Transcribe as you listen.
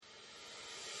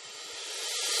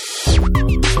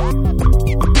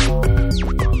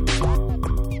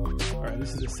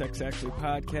Sex Actually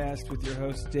podcast with your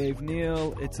host, Dave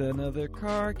Neal. It's another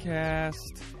car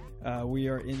cast. We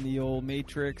are in the old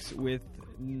Matrix with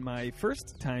my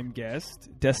first-time guest,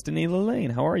 Destiny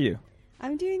Lalane. How are you?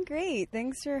 I'm doing great.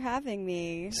 Thanks for having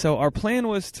me. So our plan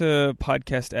was to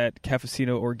podcast at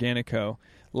Cafecino Organico.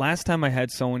 Last time I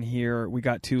had someone here, we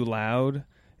got too loud,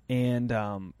 and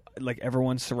like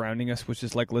everyone surrounding us was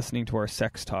just like listening to our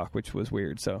sex talk, which was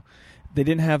weird. So they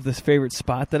didn't have this favorite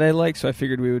spot that I like, so I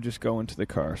figured we would just go into the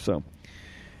car. So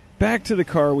back to the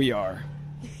car we are.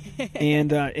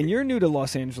 And you're new to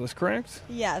Los Angeles, correct?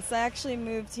 Yes, I actually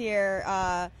moved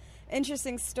here.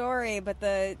 Interesting story, but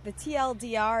the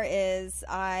TLDR is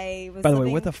I was By the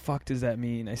way, what the fuck does that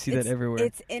mean? I see that everywhere.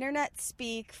 It's internet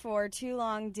speak for too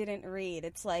long didn't read.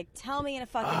 It's like, tell me in a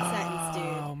fucking sentence,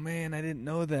 dude. Oh, man, I didn't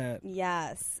know that.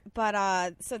 Yes.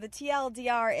 But so the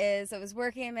TLDR is I was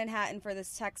working in Manhattan for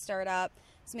this tech startup.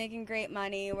 I was making great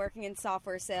money, working in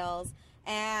software sales.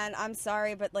 And I'm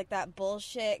sorry, but like that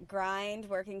bullshit grind,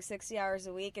 working 60 hours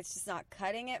a week, it's just not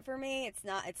cutting it for me.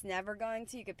 It's never going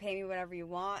to. You could pay me whatever you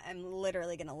want. I'm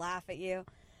literally going to laugh at you.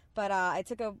 But I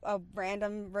took a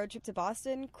random road trip to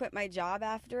Boston, quit my job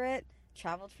after it,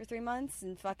 traveled for 3 months,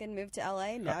 and fucking moved to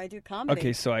LA. Now I do comedy.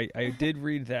 Okay, so I did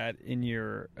read that in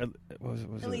your what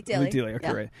was Elite it? Daily. Elite Daily. Okay,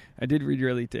 yeah. right. I did read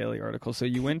your Elite Daily article. So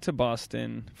you went to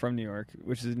Boston from New York,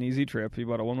 which is an easy trip. You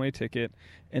bought a one-way ticket,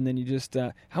 and then you just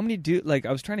how many like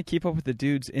I was trying to keep up with the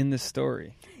dudes in this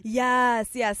story.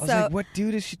 Yes. I was like, what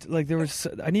dude is she? Like there was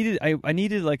I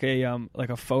needed like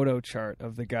a photo chart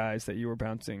of the guys that you were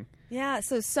bouncing. Yeah,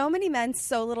 so many men,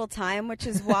 so little time, which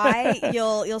is why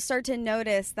you'll start to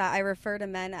notice that I refer to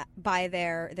men by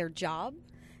their job,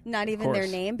 not even their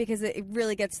name, because it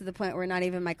really gets to the point where not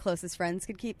even my closest friends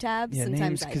could keep tabs. Yeah, sometimes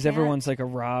names, because everyone's like a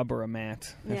Rob or a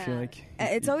Matt. I feel like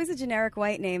it's always a generic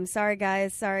white name. Sorry,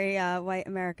 guys. Sorry, white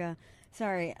America.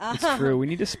 Sorry. It's true. We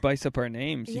need to spice up our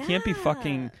names. You can't be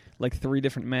fucking like 3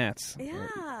 different Matts.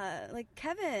 Yeah, like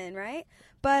Kevin, right?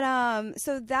 But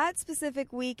so that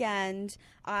specific weekend,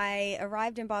 I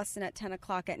arrived in Boston at 10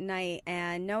 o'clock at night,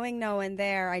 and knowing no one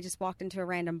there, I just walked into a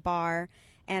random bar,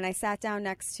 and I sat down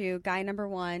next to guy number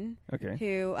 1,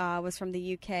 who was from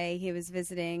the UK. He was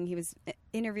visiting. He was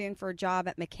interviewing for a job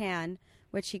at McCann,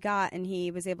 which he got, and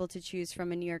he was able to choose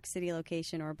from a New York City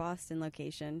location or a Boston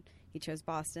location. He chose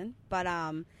Boston. But,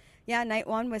 yeah, night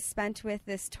 1 was spent with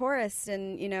this tourist,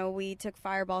 and, you know, we took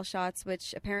fireball shots,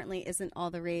 which apparently isn't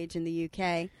all the rage in the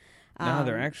UK. No,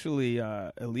 they're actually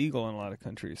illegal in a lot of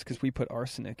countries because we put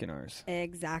arsenic in ours.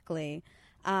 Exactly.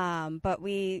 But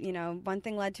we, you know, one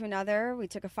thing led to another. We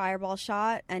took a fireball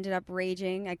shot, ended up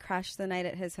raging. I crashed the night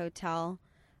at his hotel.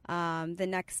 The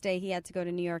next day he had to go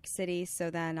to New York City, so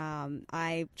then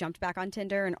I jumped back on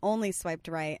Tinder and only swiped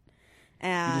right.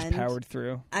 And you just powered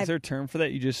through. Is there a term for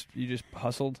that? You just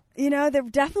hustled? You know, there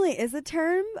definitely is a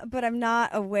term, but I'm not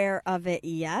aware of it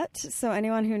yet. So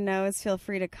anyone who knows, feel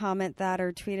free to comment that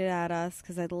or tweet it at us,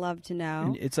 because I'd love to know.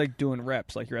 And it's like doing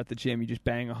reps. Like you're at the gym, you just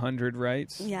bang 100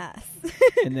 rights. Yes.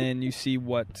 And then you see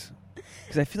what...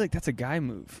 Because I feel like that's a guy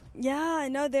move. Yeah,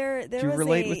 no, there Do you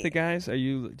relate with the guys? Are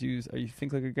you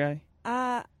think like a guy?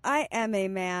 I am a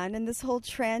man, and this whole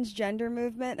transgender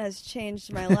movement has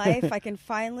changed my life. I can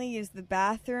finally use the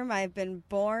bathroom I've been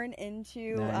born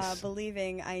into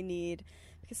believing I need.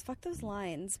 Because fuck those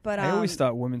lines. But I always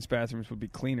thought women's bathrooms would be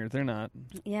cleaner. They're not.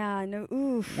 Yeah, no.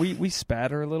 Oof. We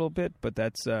spatter a little bit, but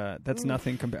that's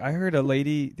nothing compared. I heard a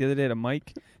lady the other day at a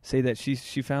mic say that she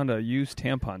found a used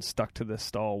tampon stuck to the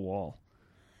stall wall.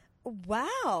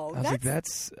 Wow,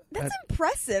 that's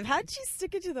impressive. How'd she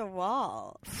stick it to the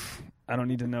wall? I don't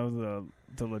need to know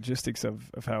the logistics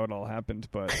of how it all happened,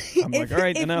 but I'm like, all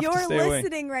right, enough to stay away. If you're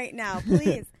listening right now,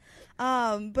 please.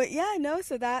 But yeah, no.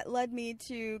 So that led me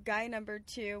to guy number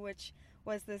 2, which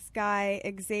was this guy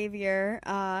Xavier,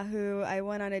 who I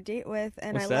went on a date with,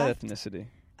 and What's that ethnicity?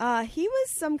 He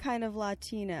was some kind of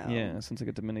Latino. Yeah, sounds like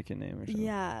a Dominican name or something.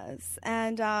 Yes,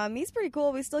 and he's pretty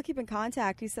cool. We still keep in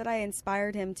contact. He said I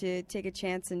inspired him to take a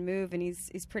chance and move, and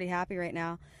he's pretty happy right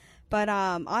now. But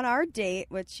on our date,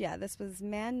 which, this was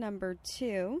man number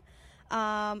 2,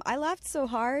 I laughed so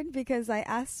hard because I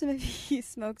asked him if he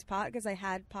smoked pot because I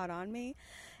had pot on me.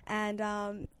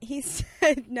 And he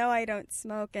said, no, I don't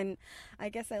smoke. And I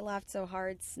guess I laughed so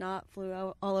hard, snot flew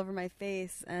all over my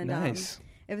face. And nice.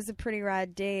 It was a pretty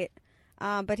rad date.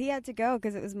 But he had to go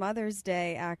because it was Mother's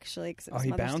Day, actually. Cause it was he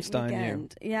Mother's bounced Day on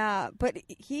weekend. you. Yeah, but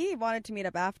he wanted to meet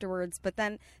up afterwards. But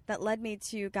then that led me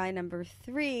to guy number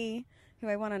 3, who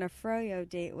I went on a froyo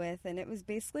date with. And it was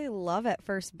basically love at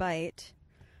first bite.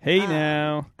 Hey,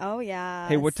 now. Oh, yeah.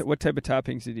 Hey, what type of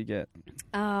toppings did you get?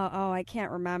 Oh, I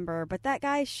can't remember. But that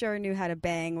guy sure knew how to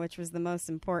bang, which was the most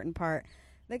important part.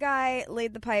 The guy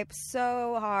laid the pipe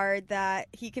so hard that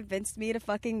he convinced me to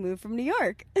fucking move from New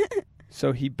York.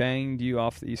 So he banged you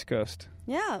off the East Coast.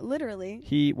 Yeah, literally.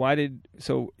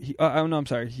 Oh no, I'm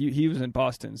sorry. He was in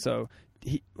Boston. So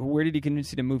where did he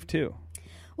convince you to move to?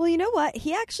 Well, you know what?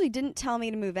 He actually didn't tell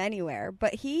me to move anywhere,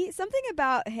 but something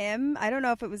about him, I don't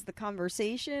know if it was the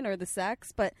conversation or the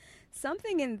sex, but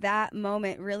something in that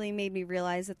moment really made me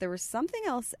realize that there was something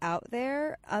else out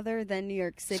there other than New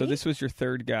York City. So this was your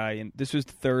third guy, and this was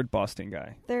the third Boston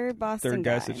guy. Third Boston guy. Third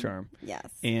guy's guy. the charm. Yes.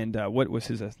 And what was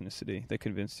his ethnicity that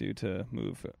convinced you to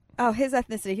move? Oh, his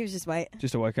ethnicity. He was just white.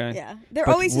 Just a white guy? Yeah. They're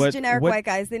always just generic white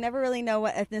guys. They never really know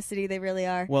what ethnicity they really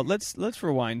are. Well, let's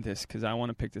rewind this because I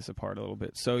want to pick this apart a little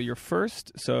bit. So your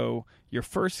first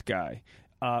guy,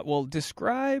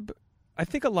 describe. I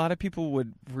think a lot of people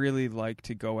would really like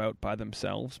to go out by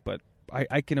themselves, but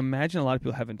I can imagine a lot of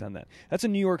people haven't done that. That's a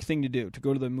New York thing to do, to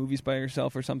go to the movies by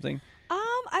yourself or something.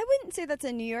 I wouldn't say that's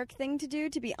a New York thing to do,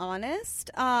 to be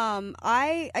honest.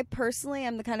 I personally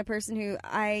am the kind of person who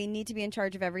I need to be in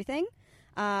charge of everything.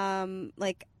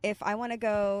 Like if I want to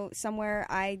go somewhere,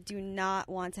 I do not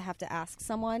want to have to ask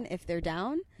someone if they're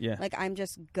down. Yeah. Like I'm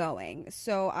just going.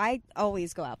 So I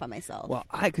always go out by myself. Well,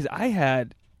 because I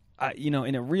had,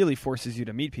 and it really forces you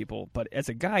to meet people. But as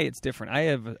a guy, it's different. I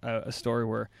have a story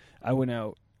where I went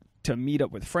out to meet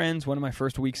up with friends one of my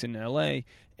first weeks in L.A.,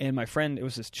 and my friend, it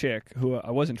was this chick who I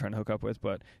wasn't trying to hook up with,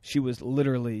 but she was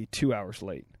literally 2 hours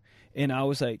late. And I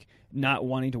was like not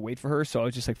wanting to wait for her, so I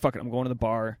was just like, fuck it, I'm going to the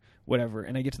bar, whatever.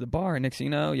 And I get to the bar, and next thing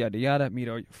you know, yada yada, meet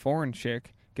a foreign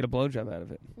chick, get a blowjob out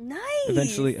of it. Nice.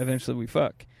 Eventually we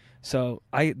fuck. So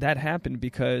that happened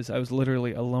because I was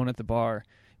literally alone at the bar,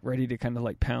 ready to kind of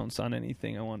like pounce on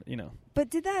anything I want,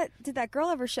 But did that girl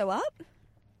ever show up?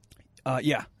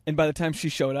 Yeah. And by the time she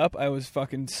showed up, I was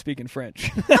fucking speaking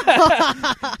French.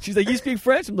 She's like, "You speak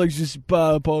French?" I'm like, "Just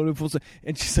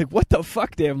and she's like, "What the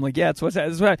fuck, Dave?" I'm like, "Yeah, it's what's that?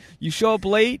 It's what you show up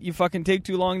late. You fucking take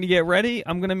too long to get ready.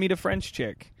 I'm gonna meet a French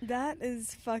chick." That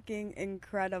is fucking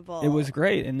incredible. It was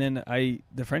great. And then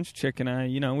the French chick and I,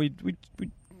 we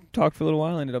talked for a little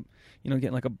while. Ended up,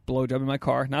 getting like a blowjob in my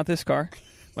car, not this car,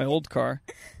 my old car.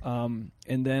 And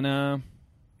then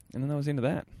that was the end of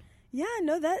that. Yeah,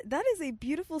 no, that is a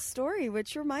beautiful story,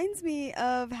 which reminds me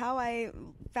of how I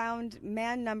found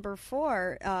man number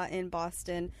 4 in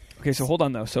Boston. Okay, so hold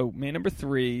on though. So man number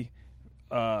 3,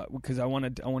 because I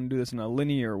want to do this in a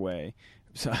linear way.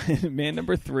 So man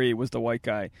number 3 was the white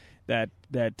guy that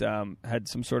had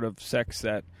some sort of sex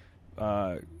that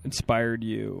inspired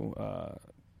you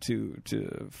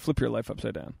to flip your life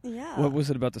upside down. Yeah. What was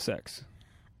it about the sex?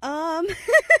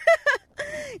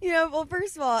 Well,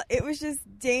 first of all, it was just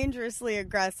dangerously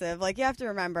aggressive. Like, you have to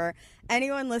remember,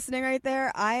 anyone listening right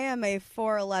there, I am a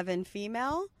 4'11"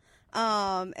 female.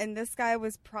 And this guy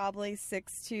was probably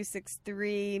 6'2",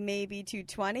 6'3", maybe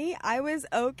 220. I was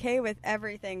okay with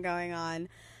everything going on.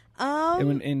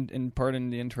 And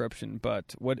pardon the interruption,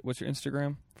 but what's your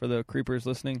Instagram for the creepers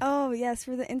listening? Oh, yes,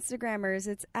 for the Instagrammers,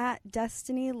 it's at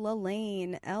Destiny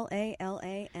Lalane,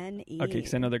 Lalane. Okay,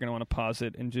 because I know they're going to want to pause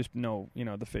it and just know,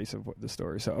 the face of the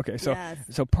story. So, okay, so yes.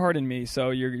 So pardon me. So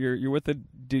you're with a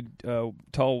dude,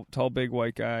 tall, big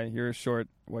white guy. You're a short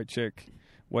white chick.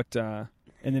 What?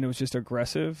 And then it was just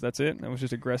aggressive. That's it. It was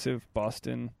just aggressive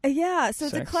Boston. Yeah. So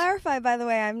sex. To clarify, by the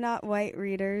way, I'm not white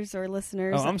readers or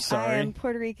listeners. Oh, I'm sorry. I am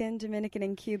Puerto Rican, Dominican,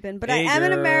 and Cuban, but hey, I am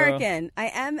girl. an American. I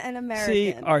am an American.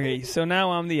 See, okay. So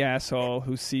now I'm the asshole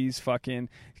who sees fucking.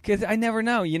 Because I never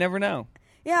know. You never know.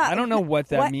 Yeah. I don't know what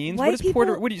that means. What is people...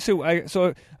 Puerto? What do you? So I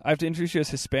have to introduce you as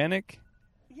Hispanic.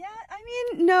 Yeah,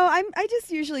 I mean, no, I just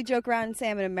usually joke around and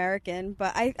say I'm an American,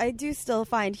 but I do still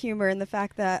find humor in the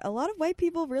fact that a lot of white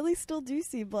people really still do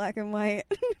see black and white.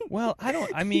 Well,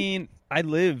 I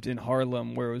lived in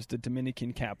Harlem where it was the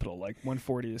Dominican capital, like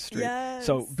 140th Street. Yes.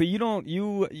 So, but I don't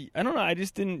know, I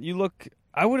just didn't,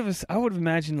 I would have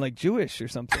imagined like Jewish or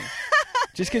something.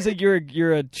 Just because like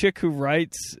you're a chick who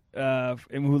writes and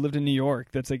who lived in New York.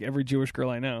 That's like every Jewish girl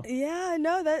I know. Yeah,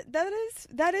 no,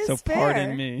 that is so fair.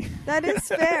 Pardon me. That is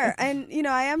fair. And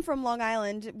I am from Long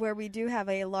Island, where we do have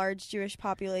a large Jewish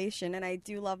population, and I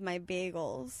do love my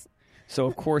bagels. So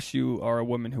of course you are a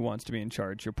woman who wants to be in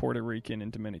charge. You're Puerto Rican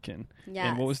and Dominican. Yes.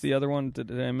 And what was the other one?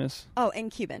 Did I miss? Oh, and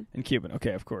Cuban. And Cuban.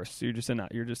 Okay, of course. So you're just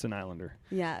an islander.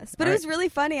 Yes, but it was really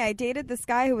funny. I dated this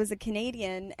guy who was a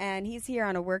Canadian, and he's here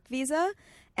on a work visa.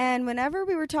 And whenever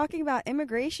we were talking about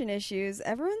immigration issues,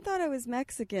 everyone thought I was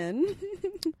Mexican.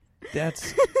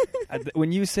 That's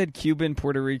when you said Cuban,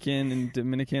 Puerto Rican, and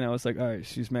Dominican, I was like, all right,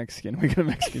 she's Mexican. We got a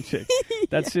Mexican chick.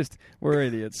 That's just, we're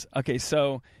idiots. Okay,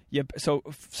 so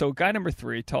guy number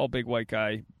 3, tall, big white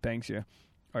guy, bangs you.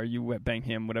 or you wet bang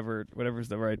him, whatever's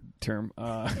the right term.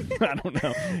 I don't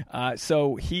know.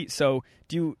 So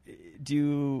do you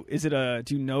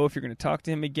know if you're going to talk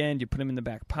to him again? Do you put him in the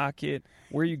back pocket?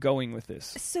 Where are you going with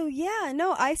this? So yeah,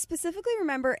 no, I specifically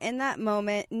remember in that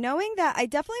moment knowing that I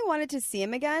definitely wanted to see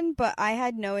him again, but I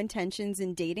had no intentions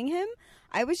in dating him.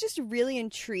 I was just really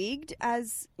intrigued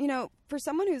as, for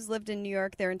someone who's lived in New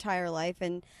York their entire life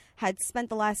and had spent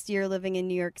the last year living in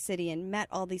New York City and met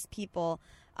all these people.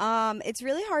 It's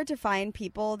really hard to find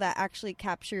people that actually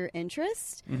capture your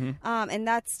interest. Mm-hmm. And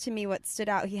that's, to me, what stood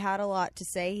out. He had a lot to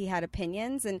say. He had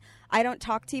opinions. And I don't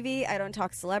talk TV. I don't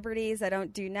talk celebrities. I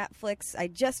don't do Netflix. I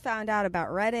just found out about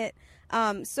Reddit.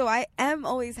 So I am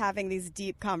always having these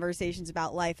deep conversations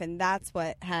about life. And that's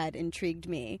what had intrigued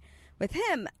me with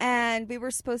him. And we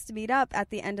were supposed to meet up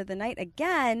at the end of the night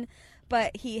again,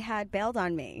 but he had bailed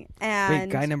on me. And wait,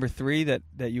 guy number 3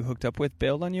 that you hooked up with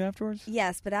bailed on you afterwards?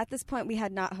 Yes, but at this point we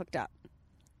had not hooked up.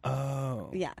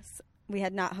 Oh. Yes, we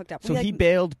had not hooked up. So he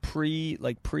bailed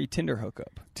pre-Tinder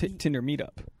hookup, Tinder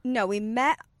meetup. No, we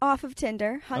met off of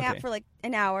Tinder, hung out Okay. for like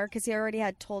an hour because he already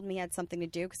had told me he had something to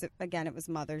do because, again, it was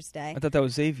Mother's Day. I thought that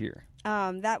was Xavier.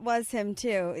 That was him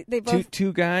too. They both...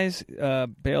 Two guys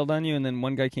bailed on you and then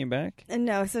one guy came back?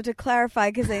 No, so to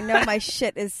clarify, because I know my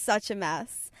shit is such a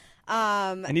mess.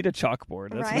 I need a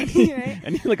chalkboard. That's right, right.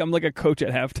 right. I'm like a coach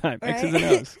at halftime. Right? X's and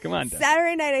O's. Come on.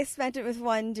 Saturday night, I spent it with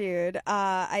one dude.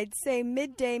 I'd say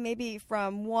midday, maybe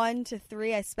from 1 to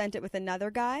 3, I spent it with another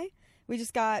guy. We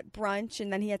just got brunch,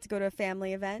 and then he had to go to a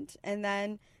family event. And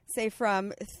then, say,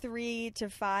 from 3 to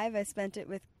 5, I spent it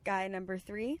with guy number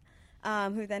 3,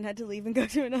 who then had to leave and go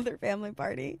to another family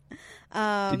party.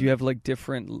 Did you have like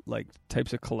different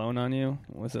types of cologne on you?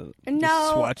 Was it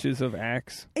No swatches of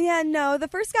Axe? Yeah, no. The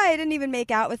first guy, I didn't even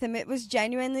make out with him. It was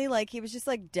genuinely he was just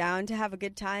down to have a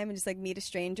good time and just meet a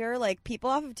stranger. People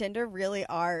off of Tinder really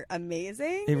are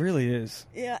amazing. It really is.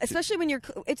 Yeah, especially when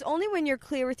it's only when you're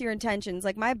clear with your intentions.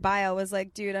 My bio was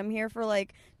dude, I'm here for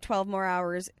 12 more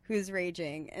hours. Who's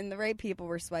raging? And the right people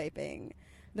were swiping.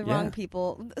 The wrong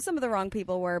people, some of the wrong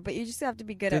people were, but you just have to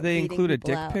be good at reading. Did they include a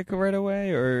dick out. pic right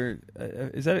away, or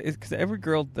is that because every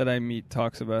girl that I meet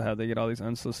talks about how they get all these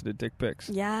unsolicited dick pics?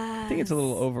 Yeah, I think it's a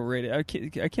little overrated. I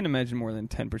can't imagine more than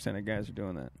 10% of guys are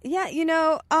doing that. Yeah,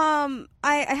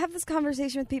 I have this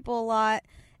conversation with people a lot,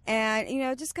 and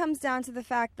it just comes down to the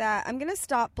fact that I'm gonna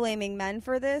stop blaming men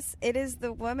for this. It is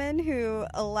the women who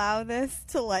allow this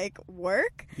to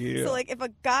work. Yeah. So if a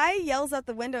guy yells out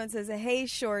the window and says, "Hey,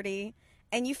 shorty,"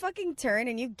 and you fucking turn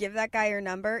and you give that guy your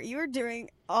number, you are doing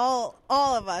all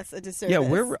of us a disservice.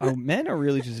 Yeah, men are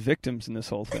really just victims in this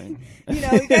whole thing.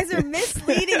 You guys are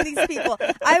misleading these people.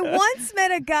 I once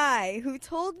met a guy who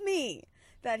told me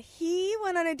that he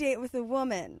went on a date with a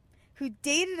woman who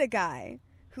dated a guy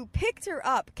who picked her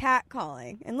up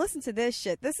catcalling. And listen to this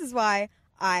shit. This is why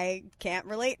I can't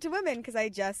relate to women, because I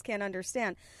just can't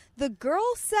understand. The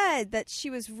girl said that she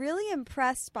was really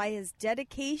impressed by his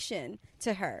dedication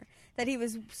to her, that he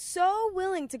was so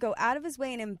willing to go out of his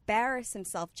way and embarrass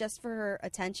himself just for her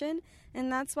attention,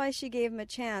 and that's why she gave him a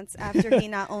chance after he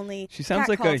not only she sounds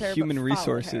like a her, human but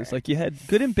resources. her. You had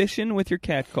good ambition with your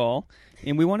catcall,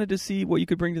 and we wanted to see what you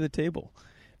could bring to the table.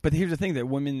 But here's the thing: that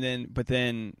women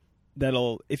then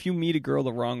if you meet a girl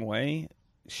the wrong way,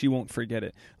 she won't forget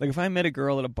it. If I met a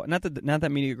girl at a bar, not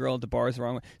that meeting a girl at the bar is the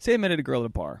wrong way. Say I met a girl at a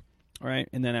bar, all right,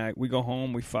 and then we go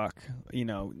home, we fuck,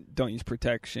 don't use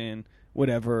protection,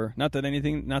 whatever. Not that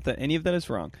any of that is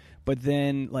wrong. But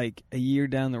then a year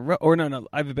down the road, or no,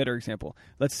 I have a better example.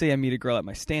 Let's say I meet a girl at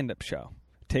my stand-up show,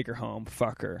 take her home,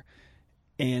 fuck her.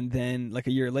 And then, a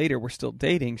year later, we're still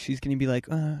dating. She's going to be like,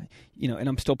 and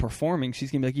I'm still performing. She's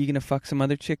going to be like, you going to fuck some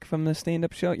other chick from the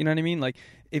stand-up show? You know what I mean?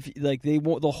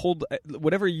 They'll hold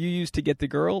whatever you use to get the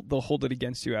girl, they'll hold it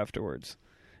against you afterwards.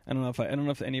 I don't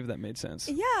know if any of that made sense.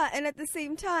 Yeah, and at the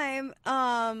same time,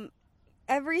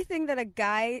 everything that a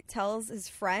guy tells his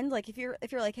friend, if you're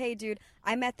like, hey, dude,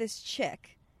 I met this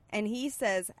chick. And he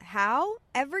says, how?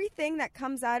 Everything that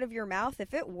comes out of your mouth,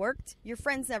 if it worked, your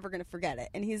friend's never going to forget it.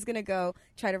 And he's going to go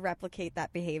try to replicate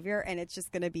that behavior, and it's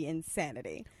just going to be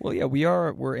insanity. Well, yeah,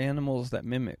 we're animals that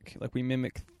mimic. We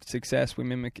mimic success. We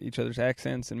mimic each other's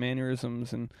accents and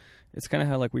mannerisms, and it's kind of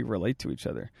how, we relate to each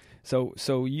other. So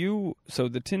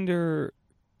the Tinder...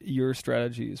 your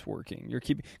strategy is working. You're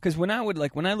keeping, because when I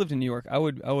lived in New York, I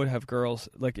would have girls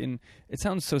it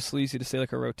sounds so sleazy to say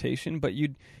a rotation, but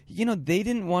they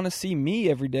didn't want to see me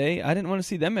every day. I didn't want to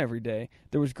see them every day.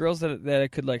 There was girls that I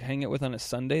could hang out with on a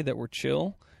Sunday that were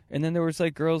chill, and then there was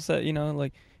girls that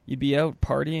you'd be out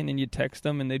partying and you'd text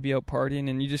them and they'd be out partying,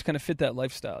 and you just kind of fit that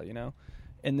lifestyle,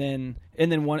 and then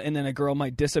a girl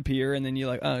might disappear, and then you're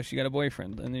like, oh, she got a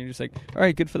boyfriend, and then you're just like, all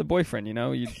right, good for the boyfriend, you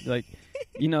know, you like,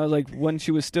 you know, like when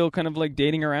she was still kind of like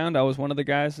dating around, I was one of the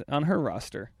guys on her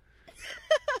roster.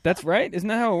 That's right, isn't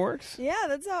that how it works? Yeah,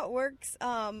 that's how it works.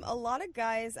 A lot of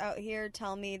guys out here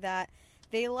tell me that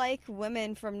they like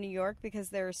women from New York because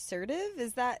they're assertive.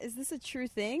 Is this a true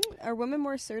thing? Are women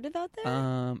more assertive out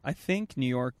there? I think New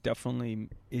York definitely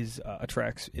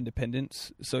attracts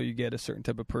independence. So you get a certain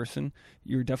type of person.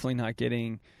 You're definitely not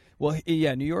getting. Well,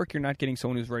 yeah, New York. You're not getting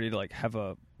someone who's ready to like have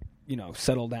a, you know,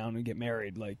 settle down and get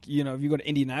married. Like, you know, if you go to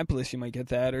Indianapolis, you might get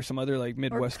that, or some other like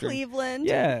Midwestern. Or Cleveland.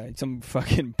 Yeah, some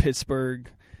fucking Pittsburgh.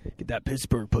 Get that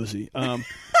Pittsburgh pussy.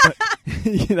 But,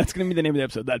 that's going to be the name of the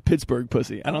episode, that Pittsburgh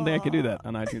pussy. I don't think I could do that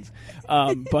on iTunes.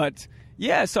 But,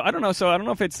 yeah, so I don't know. So I don't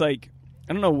know if it's like,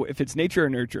 I don't know if it's nature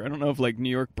or nurture. I don't know if like New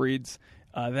York breeds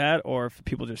that, or if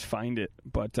people just find it.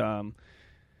 But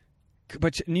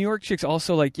New York chicks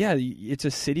also like, yeah, it's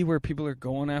a city where people are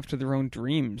going after their own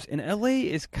dreams. And LA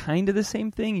is kind of the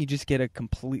same thing. You just get a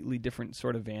completely different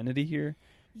sort of vanity here.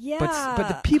 Yeah. But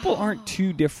the people aren't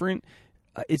too different.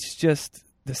 It's just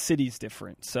the city's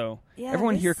different. So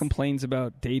everyone here complains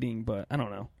about dating, but I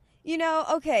don't know. You know,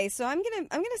 okay, so I'm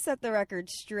gonna set the record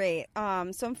straight. So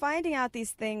I'm finding out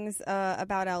these things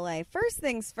about LA. First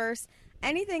things first,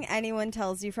 anything anyone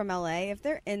tells you from LA, if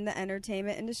they're in the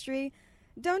entertainment industry,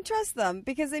 don't trust them,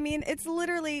 because I mean, it's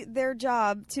literally their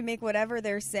job to make whatever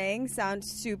they're saying sound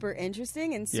super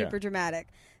interesting and super dramatic.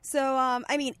 So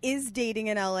I mean, is dating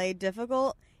in LA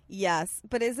difficult? Yes,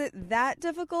 but is it that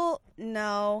difficult?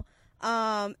 No.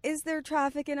 Is there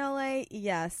traffic in LA?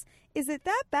 Yes. Is it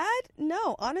that bad?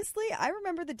 No. Honestly, I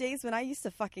remember the days when I used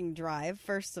to fucking drive,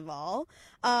 first of all.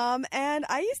 And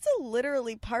I used to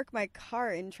literally park my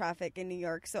car in traffic in New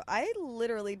York. So I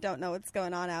literally don't know what's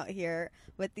going on out here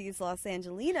with these Los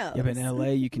Angelinos. Yeah, but in LA,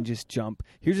 you can just jump.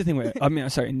 Here's the thing.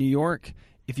 In New York,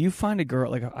 if you find a girl,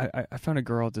 like I found a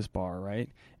girl at this bar, right?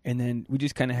 And then we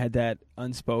just kind of had that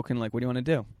unspoken, like, what do you want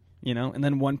to do? You know, and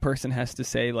then one person has to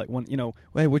say, like,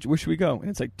 hey, where should we go?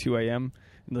 And it's like 2 a.m.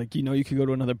 And like, you know, you could go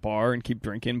to another bar and keep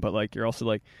drinking, but like, you're also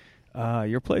like,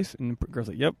 your place? And the girl's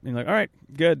like, yep. And you're like, all right,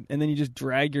 good. And then you just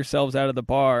drag yourselves out of the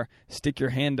bar, stick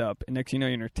your hand up, and next thing you know,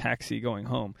 you're in a taxi going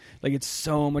home. Like, it's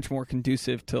so much more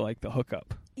conducive to like the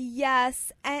hookup.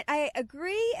 Yes, and I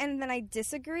agree, and then I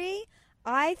disagree.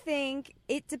 I think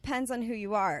it depends on who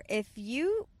you are. If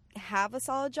you have a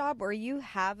solid job or you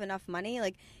have enough money,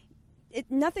 like,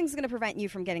 nothing's going to prevent you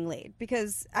from getting laid,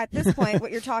 because at this point,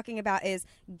 what you're talking about is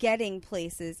getting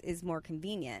places is more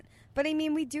convenient. But I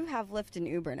mean, we do have Lyft and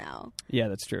Uber now. Yeah,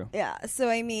 that's true. Yeah, so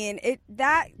I mean,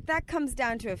 that comes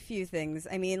down to a few things.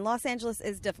 I mean, Los Angeles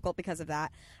is difficult because of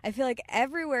that. I feel like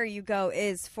everywhere you go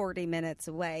is 40 minutes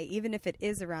away, even if it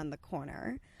is around the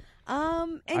corner.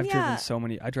 Driven so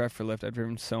many. I drive for Lyft. I've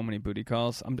driven so many booty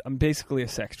calls. I'm basically a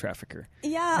sex trafficker.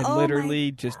 Yeah, I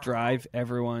literally just drive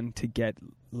everyone to get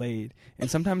laid. And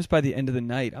sometimes by the end of the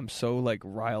night, I'm so like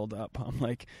riled up. I'm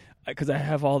like, because I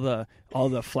have all the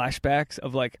flashbacks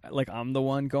of like I'm the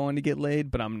one going to get laid,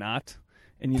 but I'm not.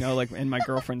 And, you know, like, and my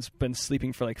girlfriend's been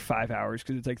sleeping for like 5 hours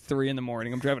because it's like 3 a.m.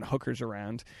 I'm driving hookers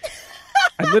around.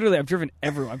 I've driven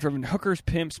everyone. I've driven hookers,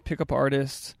 pimps, pickup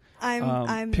artists.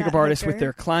 I'm pickup artists with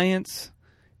their clients.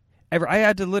 I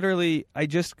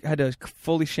just had to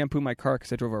fully shampoo my car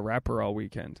because I drove a rapper all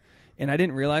weekend, and I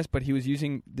didn't realize, but he was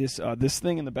using this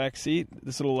thing in the back seat,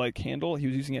 this little like handle. He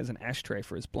was using it as an ashtray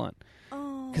for his blunt.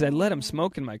 Because I let him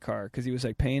smoke in my car because he was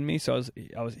like paying me. So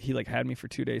he like had me for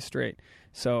 2 days straight.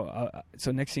 So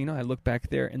next thing you know, I look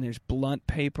back there and there's blunt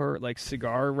paper, like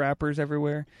cigar wrappers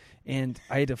everywhere, and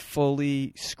I had to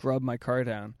fully scrub my car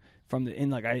down. From the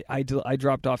like I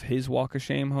dropped off his walk of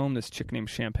shame home, this chick named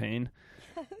Champagne.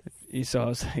 Yes. So I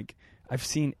was like, I've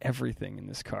seen everything in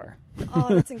this car.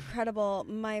 Oh, that's incredible.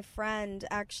 My friend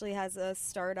actually has a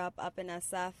startup up in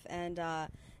SF, and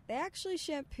they actually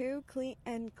shampoo,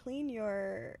 clean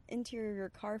your interior of your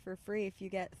car for free if you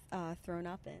get thrown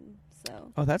up in.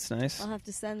 So. Oh, that's nice. I'll have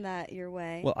to send that your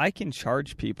way. Well, I can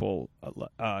charge people.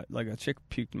 Like a chick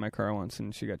puked in my car once,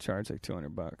 and she got charged like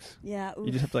 $200. Yeah. Oof.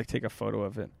 You just have to like take a photo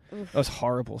of it. Oof. That was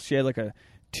horrible. She had like a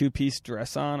 2-piece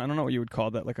dress on. I don't know what you would call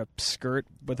that, like a skirt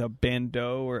with a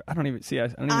bandeau, or I don't even see.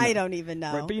 I don't even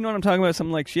know. Right, but you know what I'm talking about?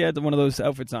 Something like she had one of those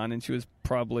outfits on, and she was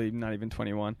probably not even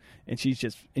 21, and she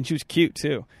was cute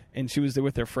too, and she was there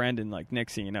with her friend, and like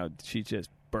next thing you know, she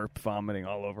just burped vomiting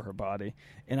all over her body,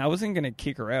 and I wasn't gonna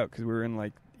kick her out because we were in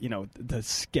like, you know, the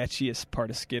sketchiest part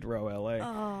of Skid Row, LA.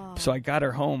 Oh. So I got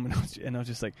her home, and I was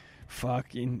just like,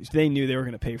 fuck. And they knew they were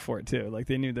gonna pay for it too. Like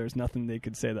they knew there was nothing they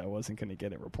could say that wasn't gonna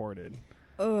get it reported.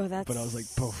 Oh, that's... But I was like,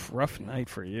 rough night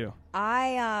for you.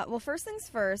 Well, first things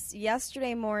first,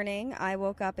 yesterday morning, I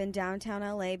woke up in downtown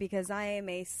LA because I am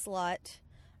a slut.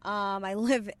 I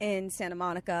live in Santa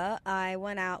Monica. I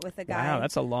went out with a guy. Wow,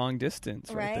 that's a long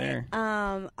distance right there.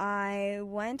 I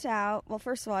went out. Well,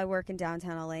 first of all, I work in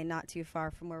downtown LA, not too far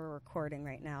from where we're recording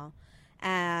right now.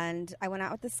 And I went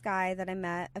out with this guy that I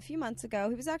met a few months ago.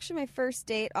 He was actually my first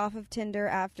date off of Tinder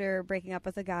after breaking up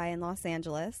with a guy in Los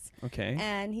Angeles. Okay.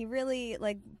 And he really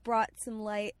brought some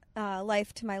light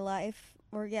to my life,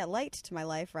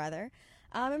 rather.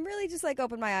 And really just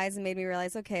opened my eyes and made me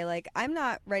realize, okay, I'm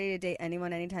not ready to date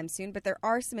anyone anytime soon, but there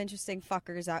are some interesting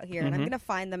fuckers out here, and I'm going to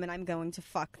find them and I'm going to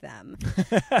fuck them.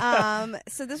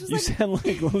 So this was You sound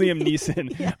like Liam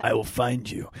Neeson. Yeah. I will find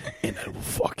you and I will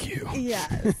fuck you.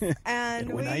 Yes.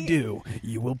 And when I do,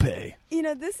 you will pay.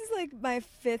 This is my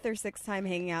 5th or 6th time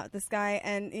hanging out with this guy,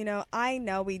 and I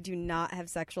know we do not have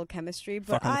sexual chemistry,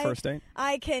 but fuck on the first date?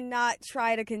 I cannot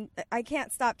I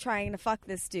can't stop trying to fuck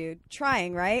this dude.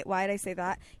 Trying, right? Why did I say that?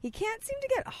 He can't seem to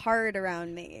get hard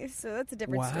around me, so that's a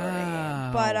different story.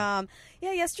 But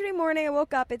yesterday morning I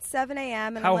woke up at 7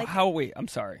 a.m. and wait, I'm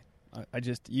sorry. I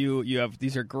just you have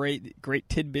these are great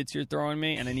tidbits you're throwing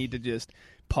me, and I need to just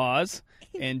pause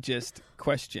and just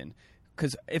question.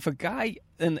 Because if a guy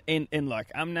and look,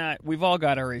 we've all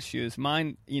got our issues.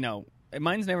 Mine's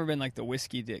never been like the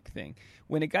whiskey dick thing.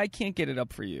 When a guy can't get it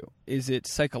up for you, is it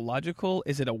psychological?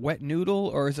 Is it a wet noodle,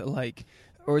 or is it like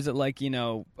I don't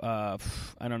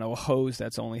know, a hose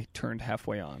that's only turned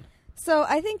halfway on? So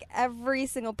I think every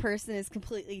single person is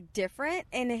completely different.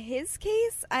 In his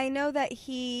case, I know that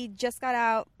he just got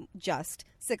out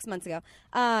 6 months ago,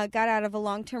 got out of a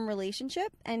long-term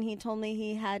relationship, and he told me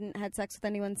he hadn't had sex with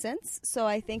anyone since. So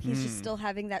I think he's just still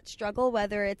having that struggle,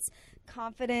 whether it's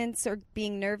confidence or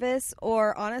being nervous,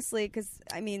 or honestly, because,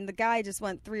 the guy just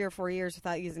went 3 or 4 years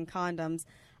without using condoms.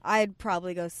 I'd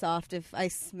probably go soft if I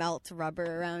smelt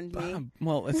rubber around me.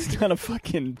 Well, it's not a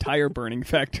fucking tire burning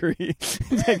factory.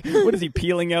 It's like, what is he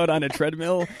peeling out on a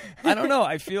treadmill? I don't know.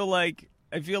 I feel like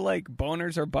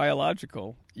boners are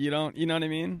biological. You know what I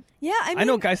mean? Yeah, I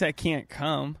know guys that can't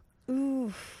come.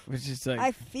 Ooh. Which is like,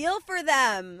 I feel for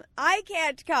them. I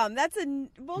can't come. That's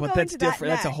different.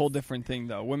 That's a whole different thing,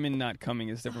 though. Women not coming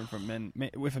is different from men.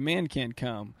 If a man can't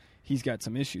come, he's got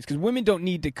some issues, because women don't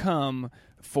need to come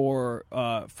for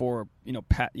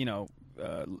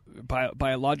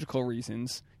biological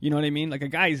reasons. You know what I mean? Like, a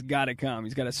guy's got to come.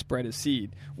 He's got to spread his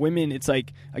seed. Women, it's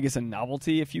like, I guess, a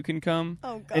novelty if you can come.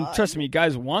 Oh, God. And trust me,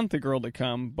 guys want the girl to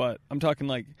come, but I'm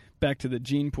talking back to the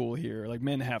gene pool here.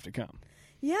 Men have to come.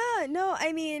 Yeah, no,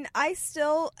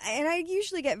 I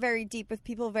usually get very deep with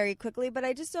people very quickly, but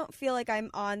I just don't feel like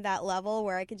I'm on that level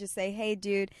where I could just say, hey,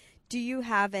 dude, do you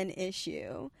have an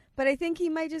issue? But I think he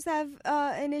might just have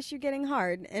an issue getting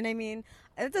hard. And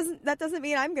that doesn't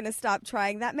mean I'm going to stop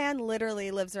trying. That man literally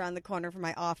lives around the corner from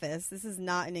my office. This is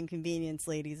not an inconvenience,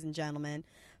 ladies and gentlemen.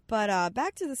 But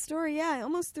back to the story, yeah, I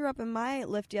almost threw up in my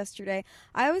Lyft yesterday.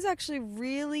 I was actually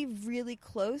really, really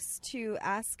close to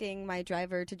asking my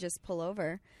driver to just pull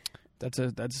over. That's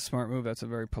a smart move. That's a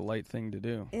very polite thing to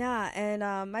do. Yeah,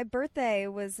 and my birthday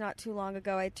was not too long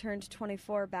ago. I turned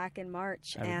 24 back in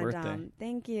March. Happy birthday.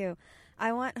 Thank you.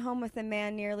 I went home with a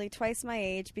man nearly twice my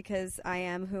age because I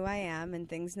am who I am and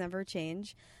things never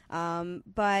change.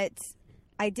 But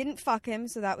I didn't fuck him,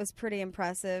 so that was pretty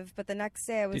impressive. But the next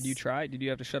day I was... Did you try? Did you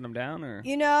have to shut him down? Or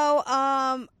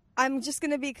I'm just going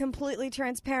to be completely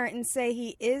transparent and say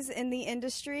he is in the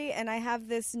industry, and I have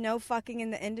this no fucking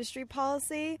in the industry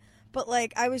policy. But,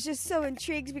 I was just so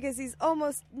intrigued because he's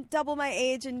almost double my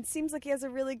age and seems like he has a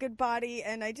really good body,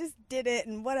 and I just did it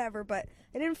and whatever. But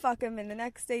I didn't fuck him, and the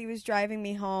next day he was driving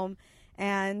me home,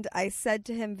 and I said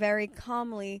to him very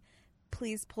calmly,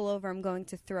 please pull over, I'm going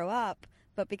to throw up.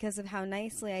 But because of how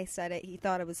nicely I said it, he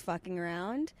thought I was fucking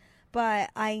around. But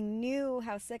I knew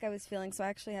how sick I was feeling, so I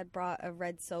actually had brought a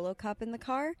red Solo cup in the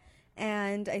car,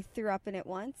 and I threw up in it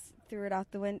once, threw it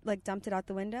out the window, dumped it out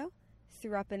the window,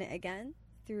 threw up in it again,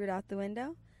 threw it out the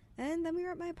window, and then we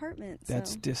were at my apartment.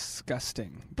 That's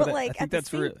disgusting. But I think at that's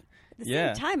the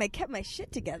same time, I kept my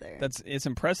shit together. It's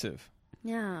impressive.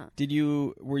 Yeah. Did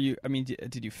you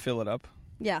fill it up?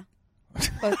 Yeah.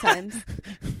 Both times.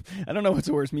 I don't know what's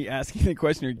worse, me asking the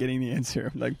question or getting the answer.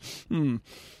 I'm like,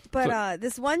 But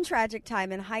this one tragic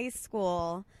time in high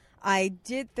school, I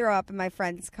did throw up in my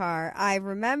friend's car. I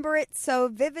remember it so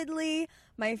vividly.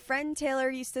 My friend Taylor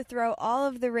used to throw all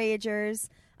of the Ragers.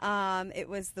 It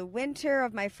was the winter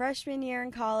of my freshman year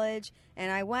in college, and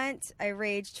I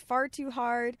raged far too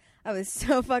hard. I was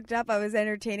so fucked up. I was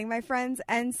entertaining my friends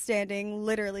and standing,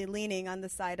 literally leaning on the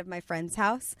side of my friend's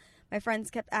house. My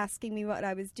friends kept asking me what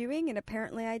I was doing, and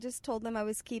apparently I just told them I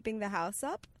was keeping the house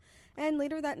up. And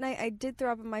later that night, I did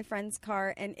throw up in my friend's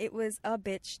car, and it was a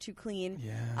bitch to clean.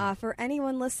 Yeah. For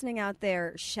anyone listening out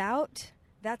there, Shout.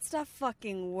 That stuff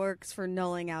fucking works for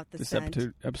nulling out the scent.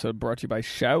 This episode brought to you by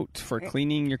Shout for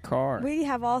cleaning your car. We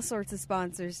have all sorts of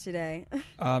sponsors today.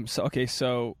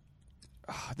 So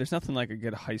there's nothing like a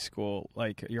good high school,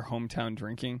 like your hometown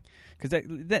drinking, because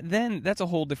then that's a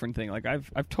whole different thing. Like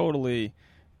I've totally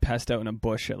passed out in a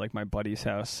bush at like my buddy's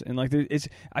house, and like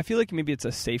I feel like maybe it's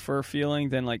a safer feeling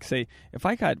than like say if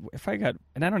I got,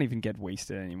 and I don't even get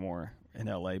wasted anymore in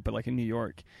LA, but like in New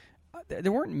York.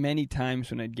 There weren't many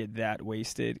times when I'd get that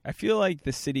wasted. I feel like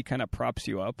the city kind of props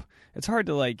you up. It's hard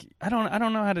to like. I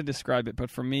don't know how to describe it, but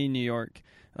for me, New York,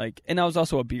 like, and I was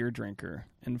also a beer drinker.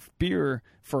 And beer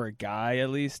for a guy, at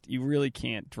least, you really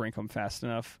can't drink them fast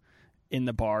enough in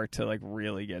the bar to like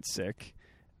really get sick,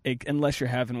 unless you're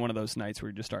having one of those nights where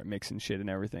you just start mixing shit and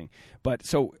everything. But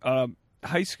so.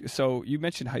 High school. So you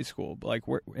mentioned high school, but like,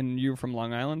 and you were from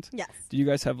Long Island. Yes. Do you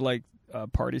guys have like a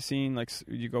party scene? Like,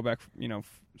 you go back,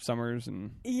 summers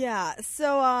and. Yeah.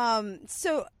 So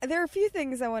there are a few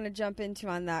things I want to jump into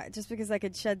on that, just because I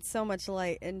could shed so much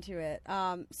light into it.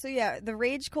 So yeah, the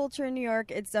rage culture in New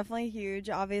York, it's definitely huge.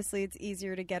 Obviously, it's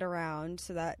easier to get around,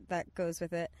 so that goes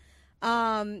with it.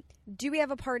 Do we have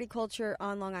a party culture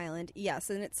on Long Island? Yes,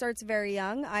 and it starts very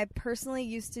young. I personally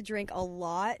used to drink a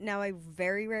lot. Now I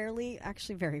very rarely,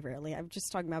 I'm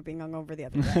just talking about being hungover the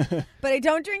other day, but I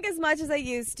don't drink as much as I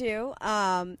used to.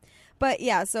 But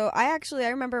yeah, so I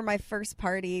remember my first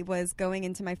party was going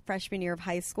into my freshman year of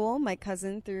high school. My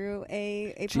cousin threw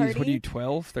a party. Jeez, what are you,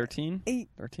 12, 13?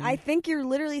 13? I think you're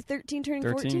literally 13 turning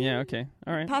 14. 13, yeah, okay.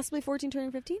 All right. Possibly 14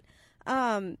 turning 15.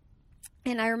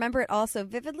 And I remember it also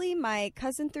vividly. My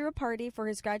cousin threw a party for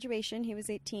his graduation. He was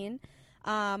 18.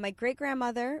 My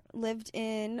great-grandmother lived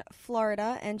in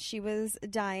Florida, and she was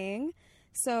dying.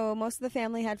 So most of the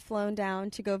family had flown down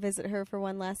to go visit her for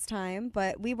one last time,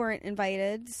 but we weren't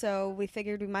invited, so we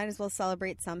figured we might as well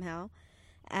celebrate somehow.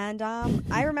 And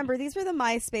I remember these were the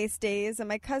MySpace days, and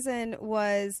my cousin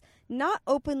was not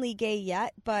openly gay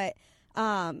yet, but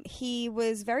he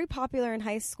was very popular in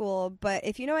high school. But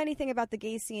if you know anything about the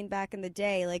gay scene back in the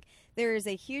day, like, there is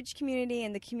a huge community,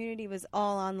 and the community was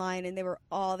all online, and they were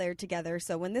all there together.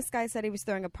 So when this guy said he was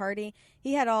throwing a party,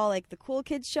 he had all like the cool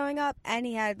kids showing up, and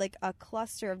he had like a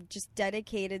cluster of just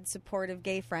dedicated, supportive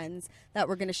gay friends that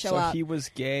were going to show up. So he was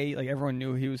gay, like everyone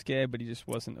knew he was gay, but he just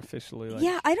wasn't officially like.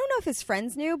 Yeah, I don't know if his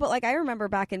friends knew, but like I remember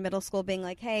back in middle school being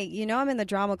like, "Hey, I'm in the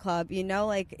drama club,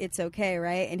 like it's okay,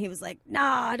 right?" And he was like,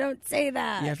 "Nah, don't say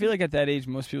that." Yeah, I feel like at that age,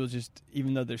 most people just,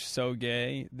 even though they're so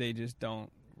gay, they just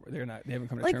don't. They haven't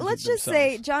come to terms with let's just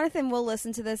themselves. say Jonathan will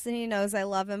listen to this, and he knows I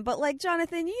love him. But like,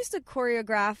 Jonathan, you used to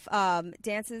choreograph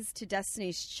dances to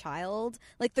Destiny's Child,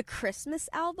 like the Christmas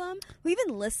album. Who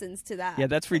even listens to that? Yeah,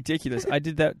 that's ridiculous. I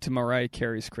did that to Mariah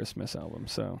Carey's Christmas album.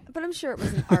 So, but I'm sure it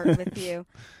was an art with you.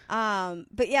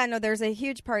 But yeah, no, there's a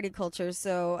huge party culture.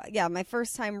 So yeah, my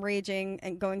first time raging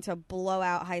and going to a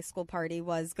blowout high school party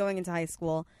was going into high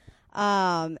school.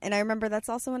 And I remember that's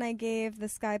also when I gave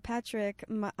this guy Patrick,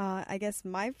 my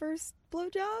first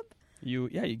blowjob. You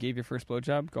gave your first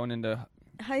blowjob going into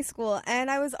high school, and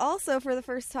I was also for the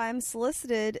first time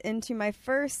solicited into my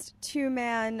first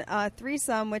 2-man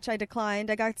threesome, which I declined.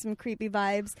 I got some creepy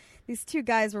vibes. These two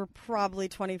guys were probably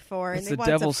 24. It's and the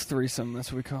devil's threesome.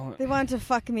 That's what we call it. They wanted to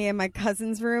fuck me in my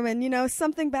cousin's room, and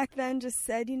something back then just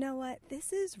said, you know what,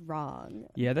 this is wrong.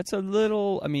 Yeah, that's a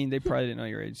little. I mean, they probably didn't know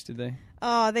your age, did they?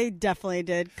 Oh, they definitely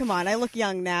did. Come on, I look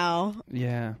young now.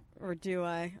 Yeah. Or do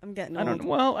I? I'm getting old. I don't know.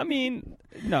 Well, I mean,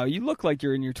 no, you look like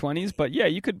you're in your 20s, but yeah,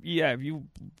 you could, if you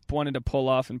wanted to pull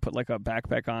off and put like a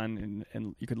backpack on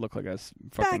and you could look like a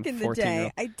fucking 14-year-old. Back in the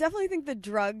day, I definitely think the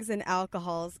drugs and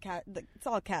alcohol it's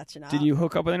all catching up. Did you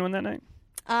hook up with anyone that night?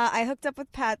 I hooked up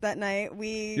with Pat that night.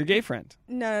 Your gay friend?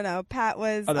 No. Pat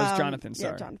was... Oh, that was Jonathan,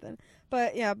 sorry. Yeah, Jonathan.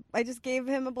 But yeah, I just gave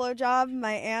him a blowjob in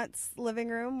my aunt's living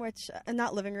room,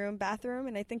 bathroom,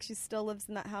 and I think she still lives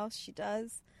in that house. She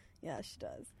does. Yeah, she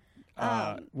does.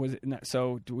 Was it not,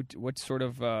 so? What sort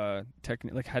of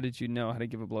technique? Like, how did you know how to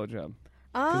give a blowjob?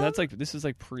 Because this is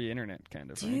like pre-internet kind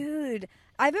of. Dude, right?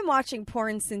 I've been watching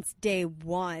porn since day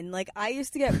one. Like, I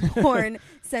used to get porn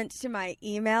sent to my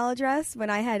email address when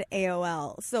I had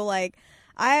AOL. So like,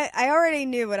 I already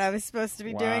knew what I was supposed to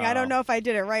be doing. I don't know if I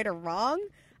did it right or wrong.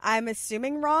 I'm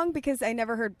assuming wrong because I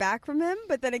never heard back from him.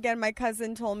 But then again, my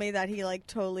cousin told me that he like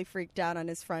totally freaked out on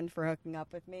his friend for hooking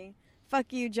up with me.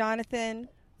 Fuck you, Jonathan.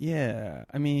 Yeah,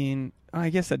 I mean, I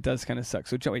guess that does kind of suck.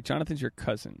 So, wait, Jonathan's your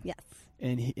cousin. Yes.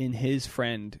 And his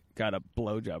friend got a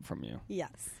blowjob from you.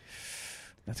 Yes.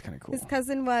 That's kind of cool. His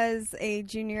cousin was a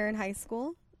junior in high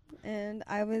school, and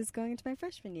I was going into my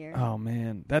freshman year. Oh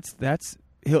man,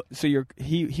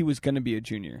 he was going to be a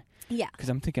junior. Yeah. Because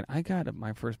I'm thinking I got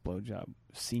my first blowjob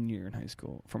senior year in high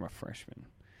school from a freshman,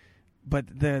 but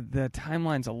the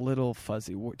timeline's a little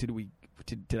fuzzy.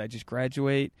 Did I just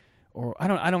graduate, or I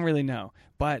don't really know.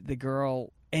 But the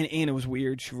girl. And it was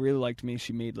weird. She really liked me.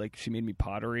 She made me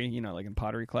pottery, like in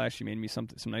pottery class. She made me some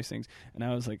nice things. And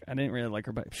I was like, I didn't really like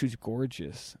her, but she was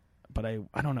gorgeous. But I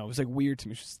don't know. It was like weird to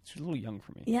me. She was a little young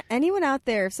for me. Yeah. Anyone out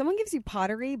there, if someone gives you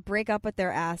pottery, break up with their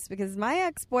ass, because my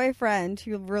ex-boyfriend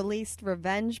who released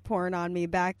revenge porn on me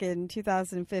back in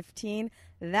 2015,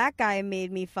 that guy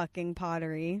made me fucking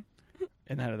pottery.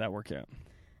 And how did that work out?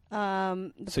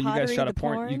 So you guys shot a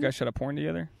porn. You guys shot a porn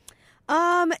together?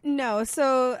 No.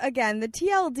 So again, the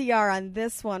TLDR on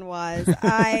this one was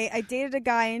I dated a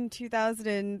guy in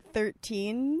 2012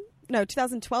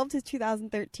 to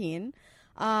 2013.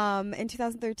 In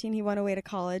 2013, he went away to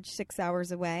college 6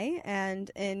 hours away, and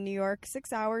in New York,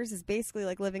 6 hours is basically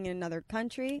like living in another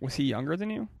country. Was he younger than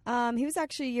you? He was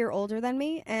actually a year older than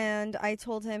me, and I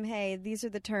told him, hey, these are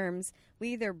the terms. We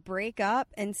either break up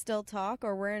and still talk,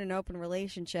 or we're in an open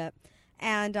relationship.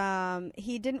 And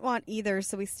he didn't want either,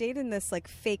 so we stayed in this like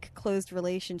fake closed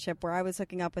relationship where I was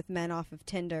hooking up with men off of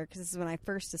Tinder, because this is when I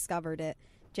first discovered it,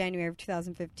 January of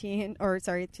 2013.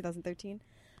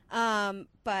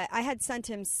 But I had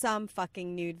sent him some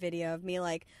fucking nude video of me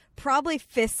like probably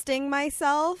fisting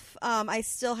myself. I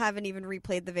still haven't even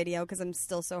replayed the video because I'm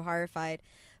still so horrified.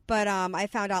 But I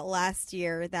found out last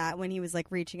year that when he was like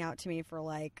reaching out to me for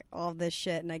like all this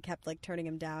shit and I kept like turning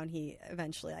him down, he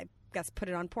eventually, I guess, put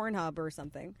it on Pornhub or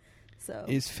something. So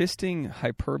is fisting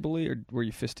hyperbole, or were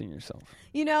you fisting yourself?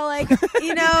 And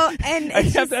I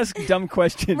have to ask dumb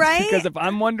questions, right? Because if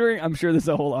I'm wondering, I'm sure there's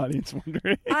a whole audience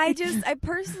wondering. I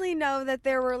personally know that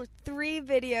there were 3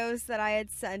 videos that I had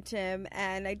sent him,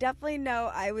 and I definitely know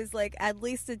I was like at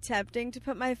least attempting to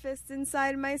put my fist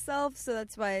inside myself, so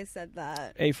that's why I said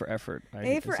that. A for effort.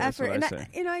 A for effort.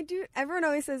 And I do. Everyone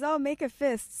always says, "Oh, make a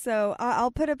fist." So I'll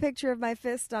put a picture of my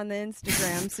fist on the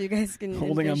Instagram so you guys can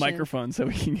holding envision. a microphone so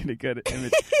we can get a good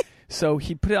image. So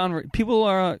he put it on. People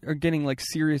are getting like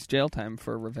serious jail time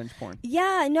for revenge porn.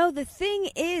 Yeah, no. The thing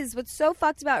is, what's so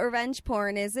fucked about revenge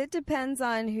porn is it depends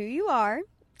on who you are,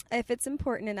 if it's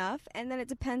important enough, and then it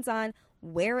depends on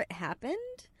where it happened,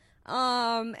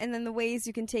 and then the ways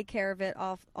you can take care of it.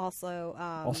 Also,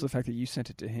 also the fact that you sent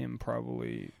it to him,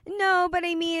 probably. No, but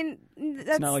I mean,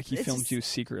 it's not like he filmed you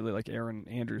secretly, like Aaron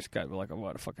Andrews got like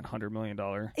a fucking $100 million.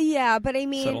 Yeah, but I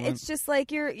mean, settlement. It's just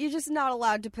like you're just not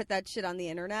allowed to put that shit on the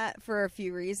internet for a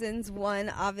few reasons. One,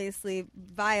 obviously,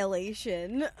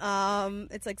 violation.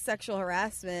 It's like sexual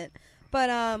harassment. But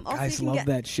also guys love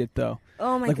that shit though.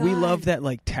 Oh my god! Like we love that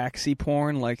like taxi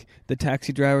porn. Like the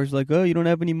taxi driver's like, "Oh, you don't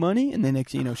have any money," and then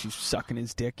next thing you know, she's sucking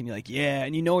his dick, and you're like, "Yeah,"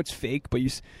 and you know it's fake, but I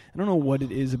don't know what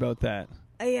it is about that.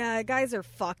 Yeah, guys are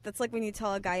fucked. That's like when you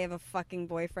tell a guy you have a fucking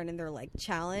boyfriend and they're like,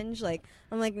 challenge. Like,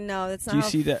 I'm like, no, that's not how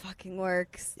it fucking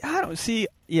works. I don't see.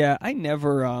 Yeah,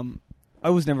 I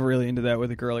was never really into that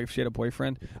with a girl. Like if she had a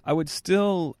boyfriend, I would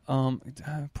still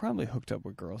probably hooked up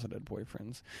with girls that had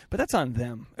boyfriends. But that's on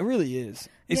them. It really is.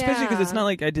 Especially because it's not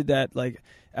like I did that like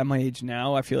at my age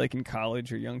now. I feel like in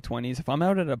college or young 20s, if I'm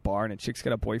out at a bar and a chick's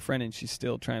got a boyfriend and she's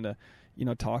still trying to,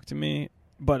 talk to me.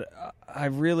 But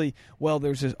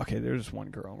there's this one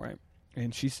girl, right?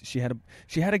 And she had a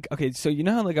okay. So you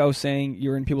know how like I was saying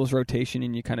you're in people's rotation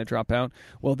and you kind of drop out.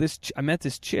 Well, I met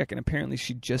this chick and apparently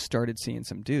she just started seeing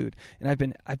some dude. And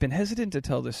I've been hesitant to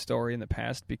tell this story in the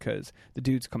past because the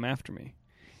dudes come after me.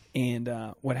 And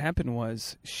what happened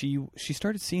was she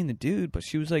started seeing the dude, but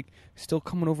she was like still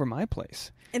coming over my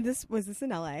place. And was this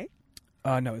in L.A.?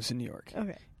 No, it's in New York.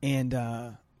 Okay. And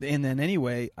then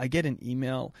anyway, I get an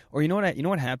email, or you know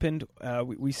what happened?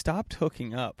 We stopped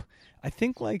hooking up. I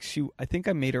think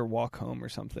I made her walk home or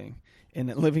something.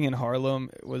 And living in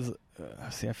Harlem was. I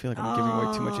feel like I'm giving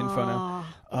away too much info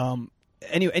now.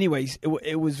 Anyways,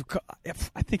 it was.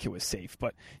 I think it was safe,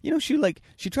 but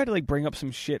she tried to like bring up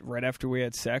some shit right after we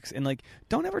had sex, and like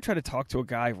don't ever try to talk to a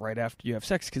guy right after you have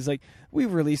sex because like we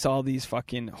release all these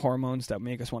fucking hormones that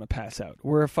make us want to pass out.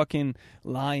 We're a fucking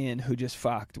lion who just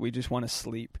fucked. We just want to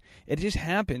sleep. It just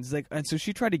happens. Like, and so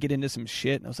she tried to get into some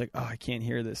shit, and I was like, oh, I can't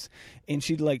hear this, and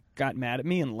she like got mad at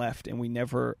me and left, and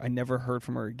I never heard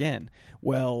from her again.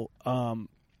 Well,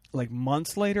 like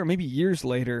months later, maybe years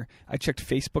later, I checked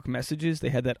Facebook messages. They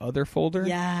had that other folder.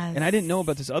 Yes. And I didn't know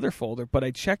about this other folder, but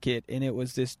I check it, and it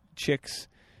was this chick's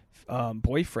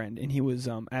boyfriend, and he was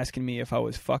asking me if I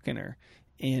was fucking her.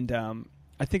 And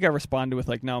I think I responded with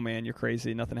like, no, man, you're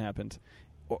crazy. Nothing happened.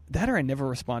 that or I never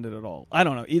responded at all. I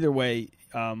don't know. Either way,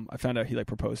 I found out he like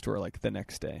proposed to her like the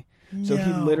next day. So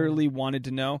he literally wanted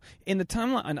to know. In the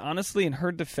timeline, and honestly, in her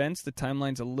defense, the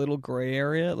timeline's a little gray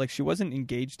area. Like, she wasn't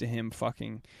engaged to him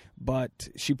fucking, but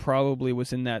she probably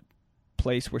was in that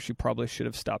place where she probably should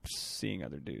have stopped seeing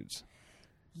other dudes.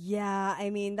 Yeah, I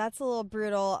mean, that's a little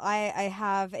brutal. I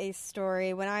have a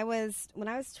story. When I was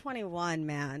 21,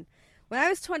 man. When I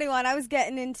was 21, I was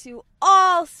getting into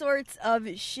all sorts of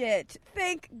shit.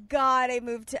 Thank God I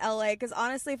moved to LA, because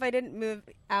honestly, if I didn't move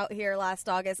out here last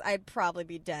August, I'd probably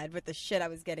be dead with the shit I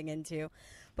was getting into.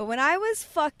 But when I was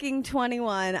fucking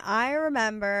 21, I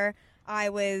remember I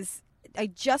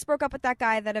just broke up with that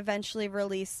guy that eventually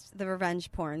released the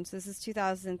revenge porn. So this is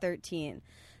 2013.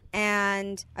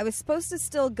 And I was supposed to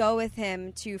still go with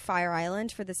him to Fire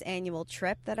Island for this annual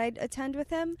trip that I'd attend with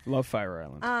him. Love Fire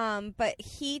Island. But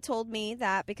he told me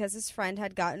that because his friend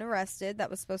had gotten arrested that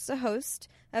was supposed to host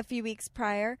a few weeks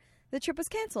prior, the trip was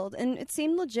canceled. And it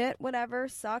seemed legit, whatever,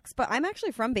 sucks. But I'm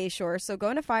actually from Bayshore, so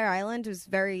going to Fire Island was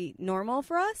very normal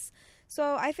for us.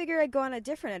 So I figured I'd go on a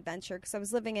different adventure because I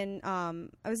was living in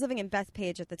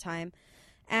Bethpage at the time.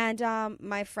 And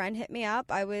my friend hit me up.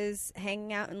 I was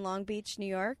hanging out in Long Beach, New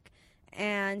York,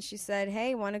 and she said,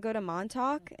 "Hey, want to go to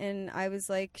Montauk?" And I was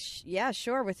like, "Yeah,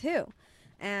 sure. With who?"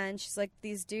 And she's like,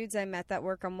 "These dudes I met that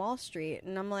work on Wall Street."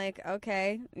 And I'm like,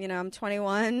 "Okay, I'm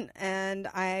 21, and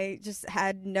I just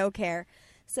had no care."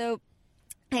 So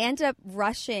I ended up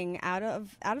rushing out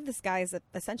of this guy's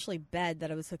essentially bed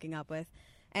that I was hooking up with,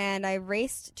 and I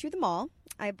raced to the mall.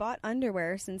 I bought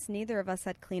underwear since neither of us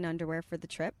had clean underwear for the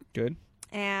trip. Good.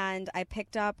 And I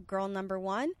picked up girl number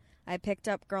 1. I picked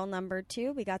up girl number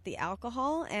 2. We got the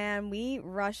alcohol, and we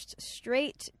rushed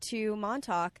straight to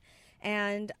Montauk.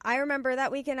 And I remember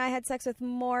that weekend I had sex with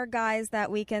more guys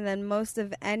that weekend than most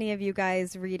of any of you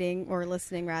guys reading or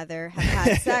listening, rather, have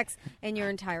had sex in your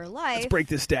entire life. Let's break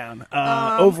this down.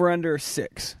 Over under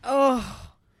 6. Oh.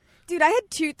 Dude, I had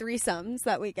 2 threesomes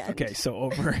that weekend. Okay, so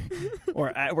over, we're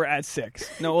at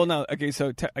 6. No, well, no. Okay,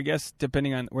 so I guess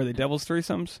depending on, were they devil's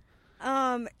threesomes?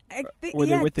 Were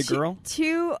they with the girl?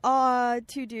 Two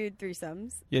dude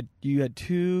threesomes. You had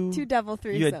two. Two devil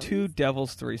threesomes. You had 2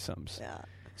 devil's threesomes. Yeah.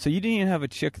 So you didn't even have a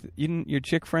chick. Your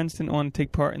chick friends didn't want to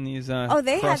take part in these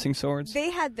crossing swords. They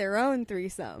had their own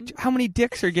threesome. How many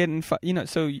dicks are getting?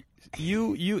 So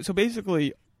so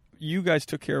basically, you guys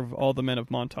took care of all the men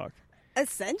of Montauk.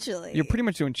 Essentially, you're pretty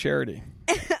much doing charity.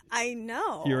 I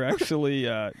know. You're actually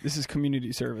this is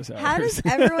community service hours. How does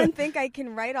everyone think I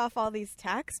can write off all these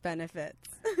tax benefits?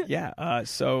 Yeah.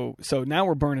 So now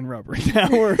we're burning rubber.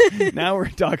 Now we're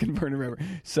talking burning rubber.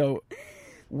 So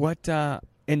what?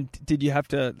 And did you have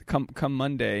to come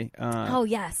Monday? Oh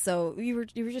yes. So you were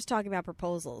just talking about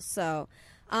proposals. So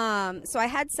I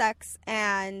had sex,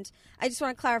 and I just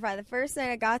want to clarify. The first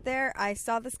night I got there, I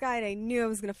saw this guy, and I knew I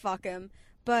was gonna fuck him.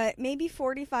 But maybe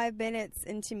 45 minutes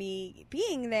into me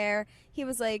being there, he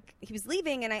was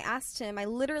leaving, and I asked him, I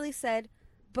literally said,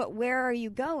 "But where are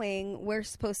you going? We're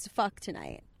supposed to fuck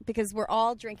tonight." Because we're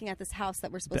all drinking at this house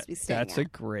that we're supposed to be staying at. That's a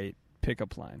great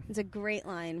pickup line. It's a great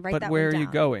line. Write but that where one are down. you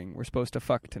going? We're supposed to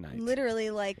fuck tonight.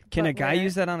 Literally, Can a guy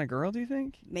use that on a girl, do you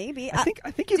think? Maybe. I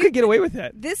think you could get away with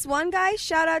that. This one guy,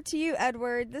 shout out to you,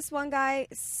 Edward. This one guy,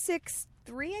 6'3",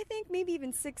 I think, maybe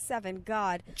even 6'7".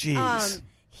 God. Jeez.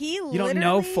 You don't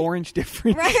know 4-inch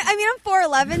difference. Right? I mean, I'm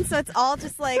 4'11", so it's all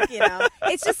just like,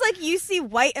 it's just like you see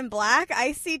white and black.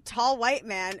 I see tall white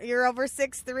man. You're over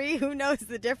 6'3". Who knows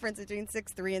the difference between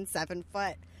 6'3" and 7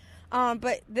 foot?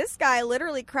 But this guy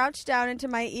literally crouched down into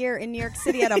my ear in New York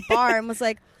City at a bar and was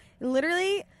like,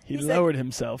 literally... He lowered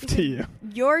himself to you.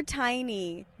 "You're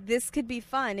tiny. This could be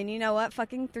fun." And you know what?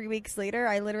 Fucking 3 weeks later,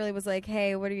 I literally was like,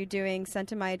 "Hey, what are you doing?"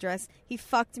 Sent him my address. He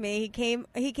fucked me.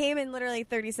 He came in literally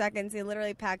 30 seconds. He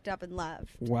literally packed up and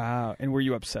left. Wow. And were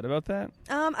you upset about that?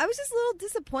 I was just a little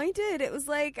disappointed. It was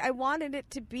like I wanted it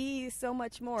to be so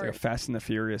much more. It's like a Fast and the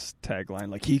Furious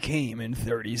tagline, like, he came in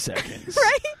 30 seconds.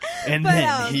 Right? And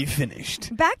then he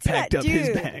finished. Packed up his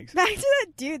bags. Back to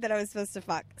that dude that I was supposed to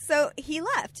fuck. So he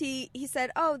left. He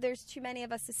said, "Oh, there's too many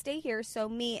of us to stay here, so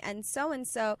me and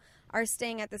so are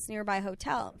staying at this nearby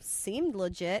hotel." Seemed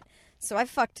legit. So I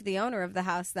fucked the owner of the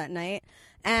house that night.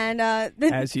 And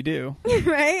as you do.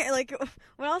 Right? Like,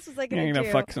 what else was I going to do? You're going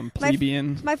to fuck some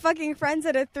plebeian. My fucking friends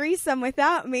had a threesome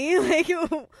without me. Like,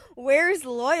 where's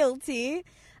loyalty?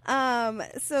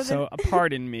 So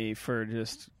pardon me for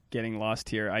just getting lost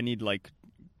here. I need,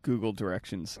 Google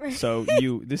directions. So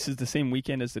this is the same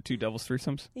weekend as the 2 Devil's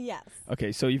Threesomes? Yes.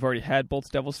 Okay, so you've already had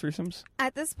both Devil's Threesomes?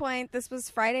 At this point, this was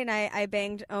Friday night. I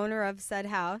banged owner of said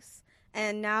house.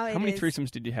 And now How many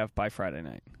threesomes did you have by Friday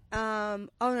night?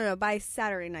 No, by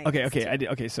Saturday night.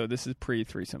 Okay, so this is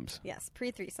pre-threesomes. Yes,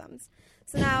 pre-threesomes.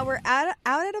 So now we're out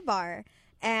at a bar,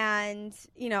 and,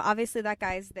 obviously that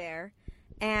guy's there.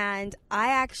 And I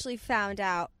actually found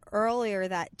out earlier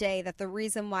that day that the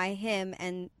reason why him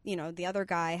and, the other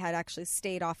guy had actually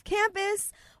stayed off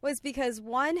campus was because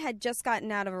one had just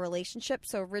gotten out of a relationship.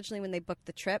 So originally when they booked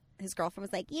the trip, his girlfriend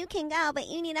was like, you can go, but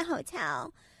you need a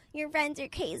hotel. Your friends are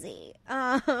crazy.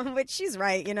 Which she's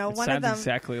right, It one sounds of them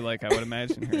exactly like I would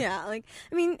imagine her. Yeah,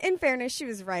 in fairness, she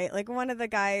was right. One of the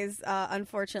guys,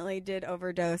 unfortunately, did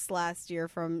overdose last year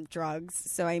from drugs.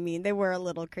 So, they were a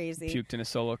little crazy. Puked in a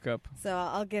Solo cup. So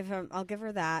I'll give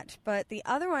her that. But the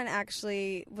other one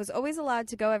actually was always allowed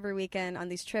to go every weekend on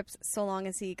these trips so long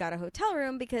as he got a hotel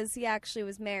room because he actually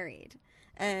was married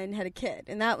and had a kid.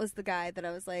 And that was the guy that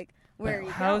I was like, where are you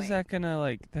How going? is that going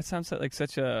to, that sounds like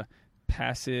such a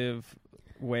passive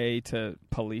way to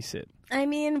police it.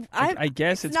 I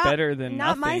guess it's better than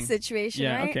not nothing. my situation,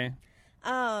 yeah, right? Okay.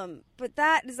 But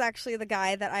that is actually the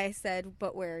guy that I said,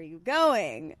 but where are you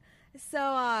going?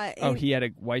 So, he had a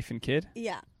wife and kid?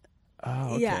 Yeah.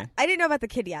 Oh, okay. Yeah. I didn't know about the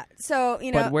kid yet. So,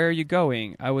 But where are you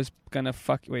going? I was gonna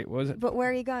fuck. Wait, what was it? But where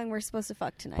are you going? We're supposed to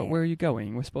fuck tonight. But where are you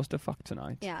going? We're supposed to fuck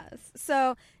tonight. Yes.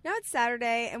 So now it's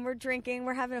Saturday and we're drinking.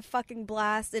 We're having a fucking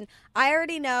blast. And I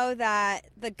already know that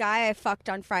the guy I fucked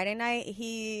on Friday night,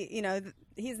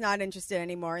 he's not interested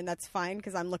anymore. And that's fine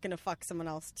because I'm looking to fuck someone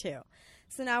else too.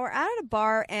 So now we're out at a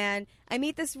bar, and I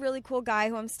meet this really cool guy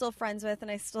who I'm still friends with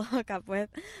and I still hook up with.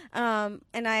 And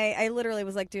I literally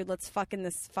was like, dude, let's fuck in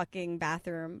this fucking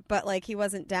bathroom. But, he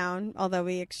wasn't down, although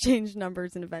we exchanged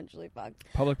numbers and eventually fucked.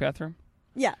 Public bathroom?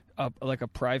 Yeah. Like a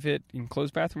private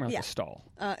enclosed bathroom or like Yeah. a stall?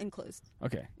 Enclosed.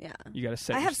 Okay. Yeah. You got to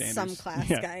set I your have standards. some class,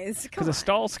 guys. Because a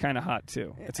stall's kind of hot,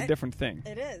 too. It's a different thing.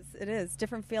 It is.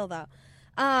 Different feel, though.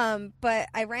 But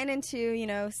I ran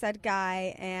into, said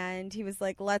guy, and he was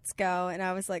like, let's go. And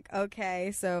I was like,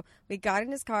 okay. So we got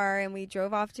in his car and we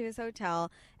drove off to his hotel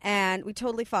and we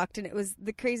totally fucked. And it was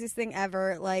the craziest thing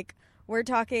ever. We're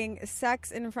talking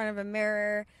sex in front of a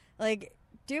mirror,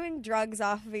 doing drugs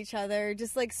off of each other,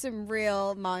 just some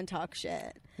real Montauk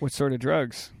shit. What sort of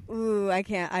drugs? Ooh, I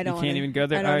can't. I don't. You can't even go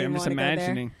there. I'm just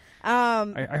imagining.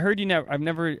 I heard you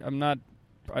never.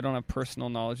 I don't have personal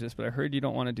knowledge of this, but I heard you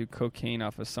don't want to do cocaine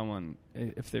off of someone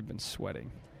if they've been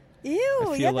sweating.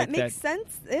 Ew, yeah, that makes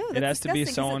sense. Ew, it has to be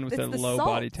disgusting, someone with a low salt.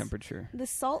 body temperature. The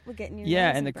salt would get in your Yeah,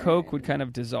 nose and the burn. coke would kind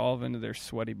of dissolve into their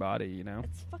sweaty body,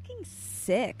 It's fucking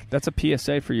sick. That's a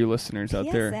PSA for you listeners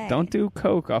out there. PSA. Don't do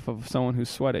coke off of someone who's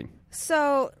sweating.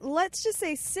 So let's just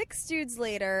say 6 dudes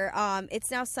later,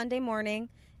 it's now Sunday morning,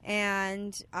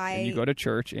 and you go to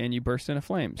church and you burst into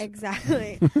flames.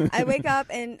 Exactly. I wake up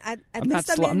and I'm not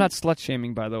slut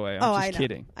shaming, by the way. I'm just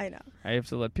kidding. I know. I have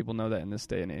to let people know that in this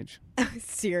day and age.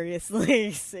 Seriously.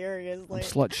 I'm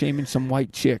slut shaming some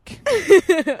white chick.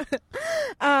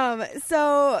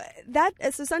 So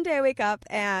Sunday I wake up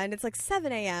and it's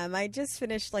 7 a.m. I just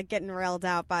finished getting railed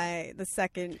out by the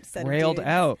second set Railed of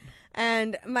dudes. out.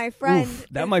 And my friend... Oof,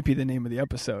 that might be the name of the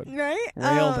episode. Right?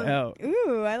 Railed out.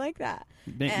 Ooh, I like that.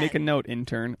 Make a note,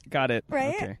 intern. Got it.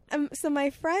 Right? Okay. So my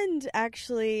friend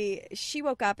actually, she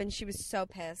woke up and she was so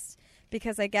pissed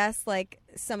because I guess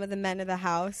some of the men of the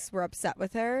house were upset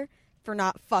with her for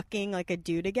not fucking a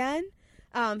dude again.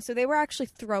 So they were actually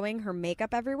throwing her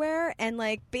makeup everywhere, and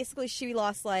basically she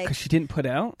lost because she didn't put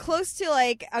out close to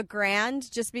 $1,000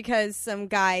 just because some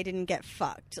guy didn't get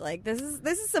fucked. This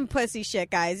is some pussy shit,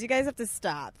 guys. You guys have to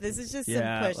stop. This is just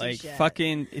some pussy shit.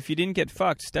 Fucking if you didn't get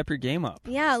fucked, step your game up.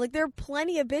 Yeah, there are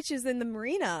plenty of bitches in the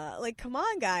marina. Come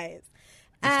on, guys.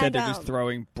 Instead, they're just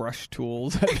throwing brush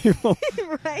tools at people.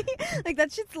 Right?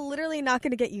 That shit's literally not going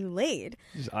to get you laid.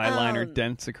 Just eyeliner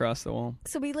dents across the wall.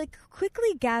 So we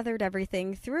quickly gathered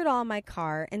everything, threw it all in my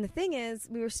car, and the thing is,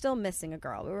 we were still missing a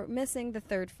girl. We were missing the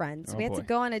third friend. So we had to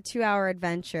go on a 2-hour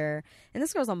adventure, and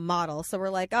this girl's a model. So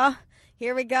we're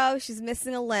here we go. She's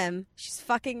missing a limb. She's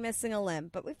fucking missing a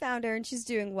limb. But we found her, and she's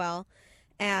doing well.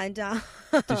 And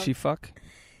did she fuck?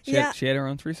 She had her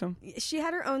own threesome? She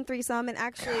had her own threesome, and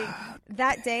actually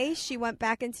that day she went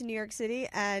back into New York City,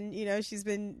 and she's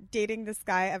been dating this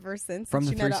guy ever since. From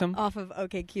the threesome? Off of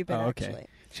OkCupid, actually.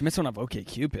 She met someone off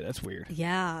OkCupid. That's weird.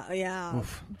 Yeah.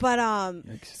 Oof. But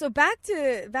Yikes. so back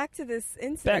to this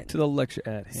incident. Back to the lecture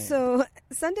at hand. So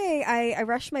Sunday I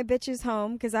rushed my bitches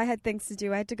home because I had things to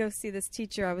do. I had to go see this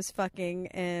teacher I was fucking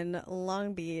in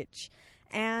Long Beach.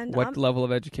 And what level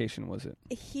of education was it?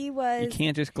 He was... You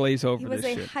can't just glaze over this shit.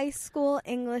 He was a high school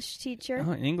English teacher.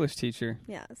 Oh, an English teacher.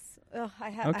 Yes.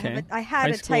 I okay. I had high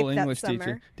a school type English that summer.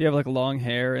 teacher. Do you have long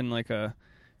hair and a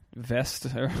vest?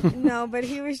 No, but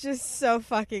he was just so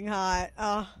fucking hot.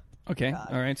 Oh. Okay. God.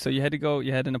 All right. So you had to go.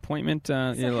 You had an appointment.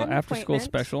 After school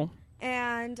special.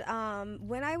 And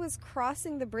when I was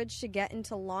crossing the bridge to get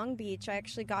into Long Beach, I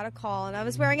actually got a call, and I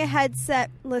was wearing a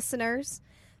headset, listeners.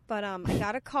 But I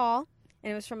got a call,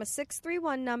 and it was from a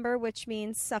 631 number, which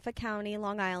means Suffolk County,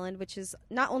 Long Island, which is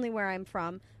not only where I'm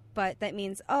from, but that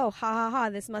means, oh, ha ha ha,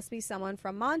 this must be someone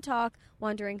from Montauk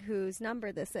wondering whose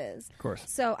number this is. Of course.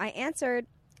 So I answered,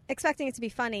 expecting it to be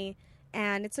funny,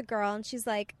 and it's a girl, and she's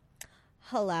like,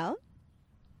 hello?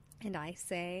 And I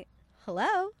say,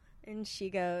 hello? And she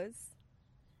goes,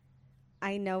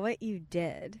 I know what you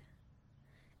did.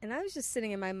 And I was just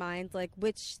sitting in my mind like,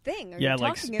 which thing are you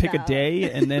talking pick about? A day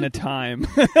and then a time.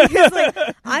 Because like,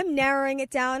 I'm narrowing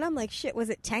it down. I'm like, shit, was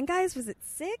it 10 guys? Was it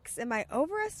 6? Am I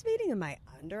overestimating? Am I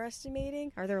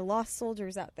underestimating? Are there lost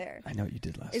soldiers out there? I know what you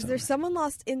did last Is summer. there someone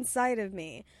lost inside of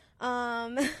me?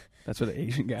 That's where the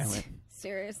Asian guy went.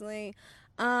 Seriously.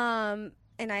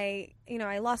 And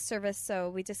I lost service,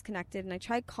 so we disconnected, and I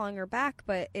tried calling her back,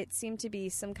 but it seemed to be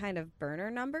some kind of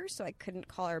burner number, so I couldn't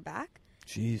call her back.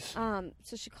 Jeez.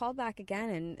 So she called back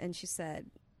again, and she said,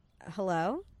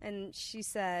 hello? And she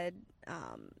said,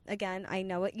 again, I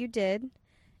know what you did.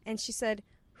 And she said,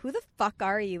 who the fuck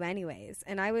are you anyways?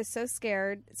 And I was so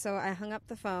scared, so I hung up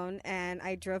the phone, and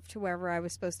I drove to wherever I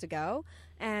was supposed to go.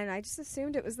 And I just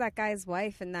assumed it was that guy's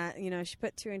wife, and that, she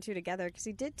put 2 and 2 together, because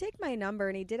he did take my number,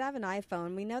 and he did have an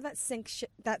iPhone. We know that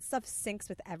that stuff syncs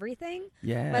with everything.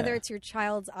 Yeah. Whether it's your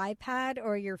child's iPad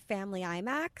or your family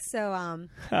iMac. So,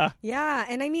 yeah.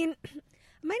 And I mean,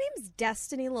 my name's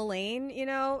Destiny Lalane,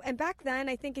 and back then,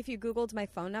 I think if you Googled my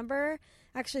phone number,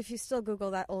 actually, if you still Google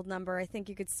that old number, I think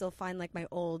you could still find like my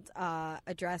old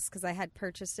address, because I had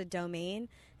purchased a domain,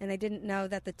 and I didn't know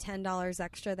that the $10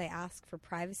 extra they ask for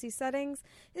privacy settings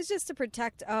is just to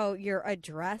protect, your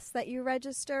address that you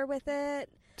register with it.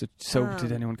 So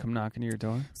did anyone come knocking to your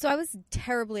door? So I was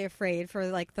terribly afraid for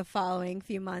like the following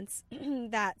few months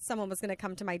that someone was going to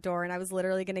come to my door, and I was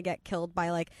literally going to get killed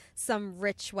by like some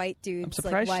rich white dude's I'm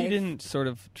surprised wife. she didn't sort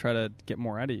of try to get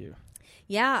more out of you.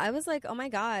 Yeah, I was like, oh my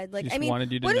God. Like, She just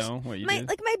wanted you to know what you did.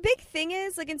 Like, my big thing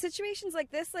is, like, in situations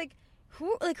like this, like,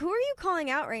 who are you calling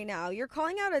out right now? You're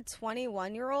calling out a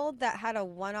 21-year-old that had a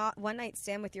one-night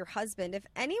stand with your husband. If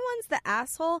anyone's the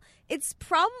asshole, it's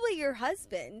probably your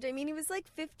husband. I mean, he was like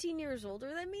 15 years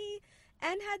older than me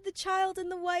and had the child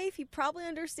and the wife. He probably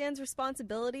understands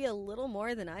responsibility a little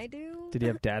more than I do. Did he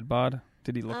have dad bod?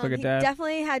 Did he look like a dad? He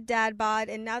definitely had dad bod,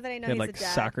 and now that I know he had he's like a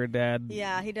dad. Soccer dad.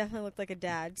 Yeah, he definitely looked like a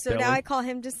dad. So Billy? now I call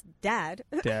him just Dad.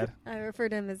 Dad. I refer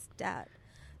to him as Dad.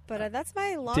 But that's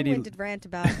my long-winded rant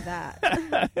about that.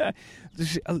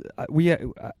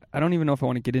 I don't even know if I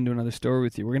want to get into another story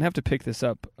with you. We're gonna have to pick this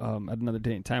up at another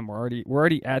day and time. We're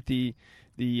already at the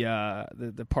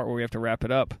part where we have to wrap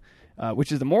it up,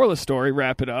 which is the moral of the story.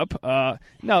 Wrap it up.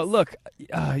 No, look.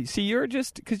 See, you're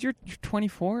just because you're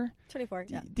 24. 24.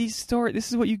 Yeah. This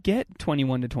is what you get.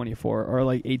 21 to 24, or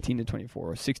like 18 to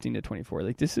 24, or 16 to 24.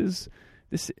 Like this.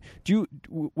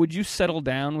 Would you settle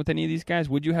down with any of these guys?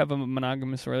 Would you have a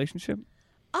monogamous relationship?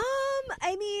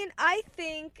 I mean, I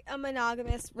think a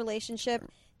monogamous relationship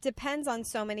depends on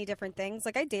so many different things.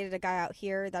 Like, I dated a guy out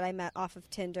here that I met off of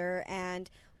Tinder, and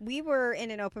we were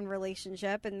in an open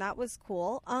relationship, and that was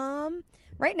cool.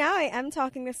 Right now, I am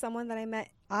talking to someone that I met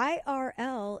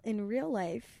IRL in real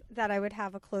life that I would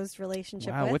have a closed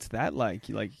relationship with. Wow, what's that like?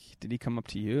 Did he come up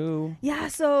to you? Yeah,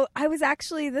 so I was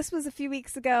actually, this was a few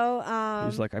weeks ago. He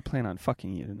was like, I plan on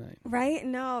fucking you tonight. Right?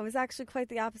 No, it was actually quite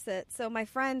the opposite. So my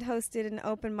friend hosted an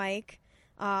open mic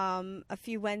a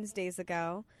few Wednesdays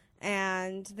ago,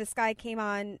 and this guy came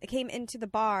into the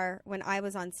bar when I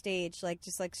was on stage,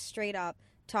 just straight up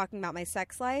talking about my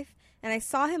sex life. And I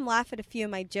saw him laugh at a few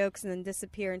of my jokes and then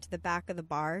disappear into the back of the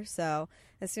bar. So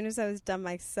as soon as I was done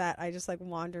my set, I just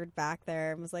wandered back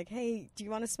there and was like, hey, do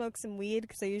you want to smoke some weed?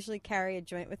 Because I usually carry a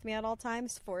joint with me at all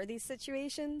times for these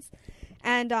situations.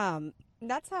 And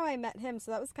that's how I met him. So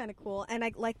that was kind of cool. And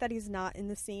I like that he's not in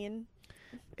the scene.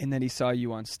 And that he saw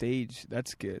you on stage.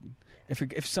 That's good.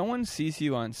 If someone sees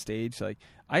you on stage, like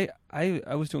I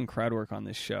was doing crowd work on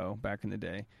this show back in the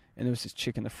day, and there was this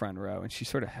chick in the front row, and she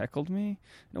sort of heckled me.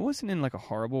 And it wasn't in like a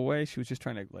horrible way. She was just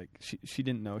trying to she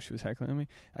didn't know she was heckling me.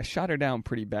 I shot her down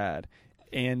pretty bad,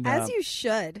 and as you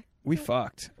should. We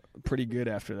fucked pretty good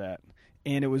after that.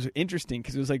 And it was interesting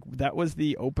because it was like that was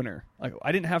the opener. Like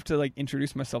I didn't have to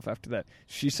introduce myself after that.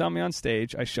 She saw me on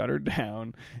stage. I shut her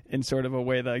down in sort of a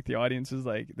way that the audience was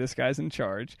like, "This guy's in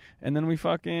charge." And then we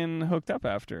fucking hooked up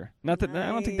after. Not that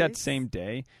I don't think that same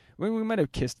day, we might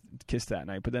have kissed that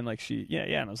night, but then like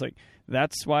and I was like,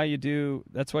 that's why you do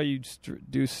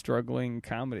struggling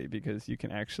comedy, because you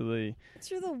can actually. It's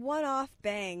for the one-off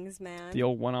bangs, man. The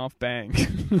old one-off bang.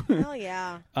 Hell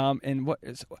yeah. And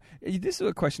this is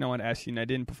a question I want to ask you, and I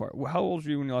didn't before. How old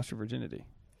were you when you lost your virginity?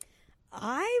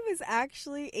 I was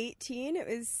actually 18. It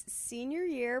was senior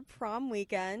year prom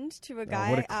weekend to a guy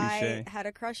what a cliche. I had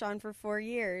a crush on for 4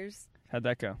 years. How'd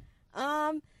that go?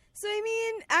 So, I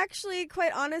mean, actually,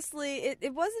 quite honestly,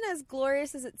 it wasn't as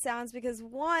glorious as it sounds because,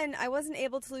 one, I wasn't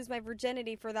able to lose my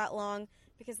virginity for that long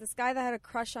because this guy that had a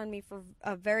crush on me for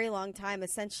a very long time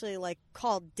essentially, like,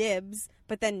 called dibs,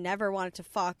 but then never wanted to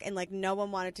fuck, and, like, no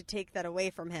one wanted to take that away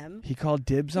from him. He called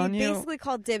dibs on you? He basically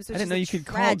called dibs, which I didn't know you could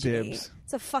tragedy. call dibs.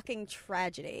 It's a fucking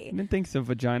tragedy. I didn't think the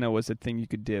vagina was a thing you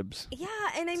could dibs. Yeah,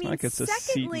 and I It's mean, not like it's a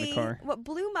seat in the car. what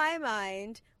blew my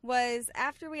mind was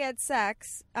after we had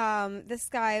sex, this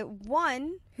guy,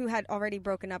 one, who had already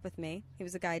broken up with me, he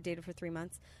was a guy I dated for 3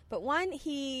 months, but one,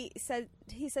 he said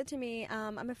to me,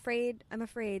 I'm afraid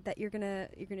that you're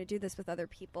gonna do this with other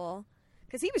people.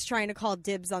 Because he was trying to call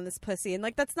dibs on this pussy. And,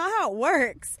 like, that's not how it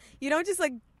works. You don't just,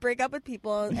 like, break up with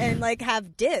people and, like,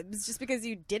 have dibs just because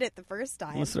you did it the first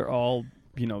time. Unless they're all,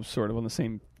 sort of on the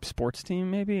same sports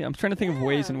team, maybe? I'm trying to think of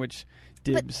ways in which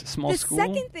dibs, small school. The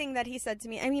second thing that he said to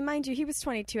me, I mean, mind you, he was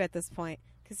 22 at this point.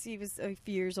 Because he was a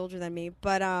few years older than me.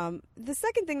 But the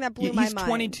second thing that blew my mind. He's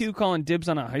 22 calling dibs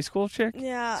on a high school chick?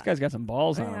 Yeah. This guy's got some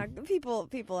balls on him.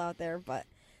 People out there, but...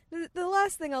 The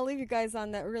last thing I'll leave you guys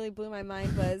on that really blew my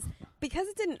mind was because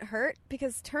it didn't hurt,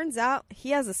 because turns out he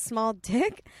has a small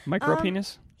dick. Micro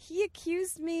penis? He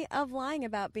accused me of lying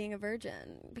about being a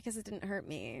virgin because it didn't hurt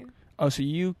me. Oh, so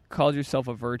you called yourself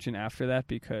a virgin after that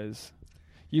because...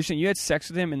 You're saying you had sex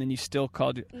with him and then you still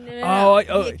called you... No.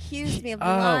 He accused me of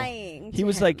lying. He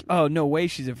was him. like, oh, no way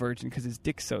she's a virgin because his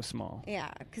dick's so small.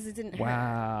 Yeah, because it didn't hurt.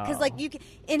 Wow. Because, like,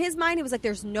 in his mind, he was like,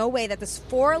 there's no way that this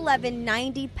 4'11",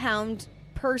 90-pound...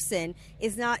 person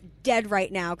is not dead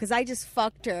right now because I just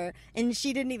fucked her and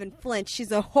she didn't even flinch.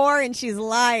 She's a whore and she's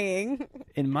lying.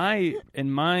 In my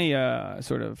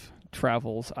sort of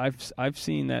travels, I've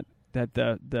seen that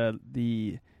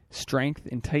the strength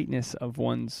and tightness of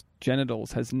one's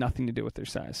genitals has nothing to do with their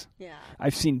size. Yeah,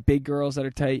 I've seen big girls that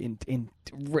are tight and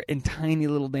tiny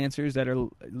little dancers that are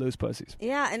loose pussies.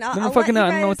 Yeah, and I don't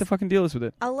know what the fucking deal is with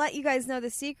it. I'll let you guys know the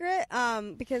secret,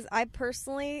 because I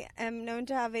personally am known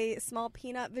to have a small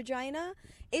peanut vagina.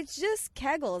 It's just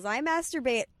Kegels. I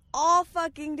masturbate all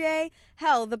fucking day.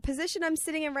 Hell, the position I'm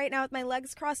sitting in right now with my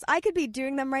legs crossed, I could be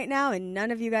doing them right now and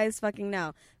none of you guys fucking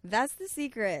know. That's the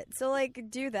secret. So, like,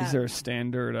 do that. Is there a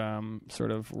standard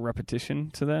sort of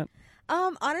repetition to that?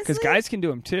 Honestly, because guys can do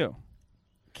them too.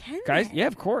 Can guys? they? Yeah,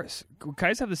 of course.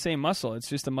 Guys have the same muscle. It's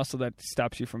just a muscle that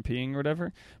stops you from peeing or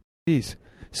whatever. Jeez.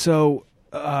 So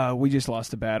we just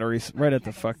lost the batteries right at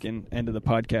the fucking end of the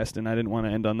podcast, and I didn't want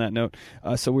to end on that note.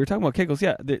 So we were talking about Kegels.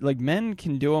 Yeah, like men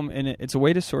can do them, and it's a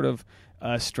way to sort of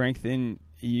strengthen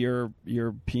your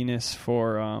penis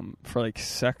for like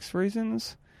sex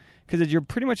reasons, because you're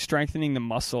pretty much strengthening the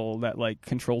muscle that like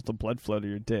controls the blood flow to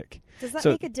your dick. Does that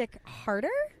make a dick harder?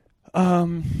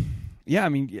 Yeah, I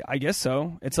mean, I guess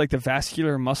so. It's like the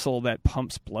vascular muscle that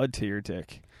pumps blood to your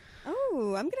dick.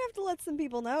 Oh, I'm gonna have to let some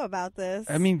people know about this.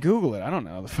 I mean, Google it. I don't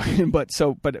know, but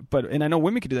and I know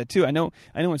women can do that too. I know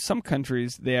in some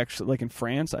countries they actually, like in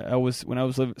France. When I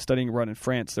was studying abroad in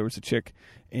France, there was a chick,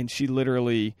 and she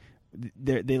literally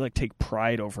they like take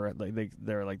pride over it. Like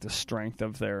they're like the strength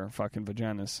of their fucking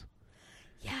vaginas.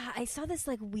 Yeah, I saw this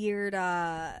like weird.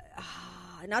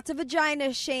 Not to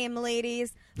vagina shame,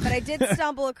 ladies, but I did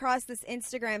stumble across this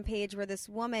Instagram page where this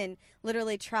woman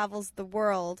literally travels the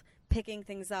world picking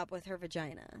things up with her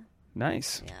vagina.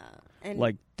 Nice. Yeah. And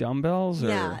like dumbbells? Or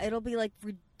yeah, it'll be like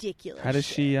ridiculous. How does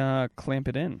she clamp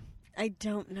it in? I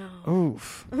don't know.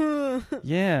 Oof.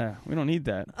 Yeah, we don't need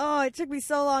that. Oh, it took me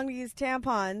so long to use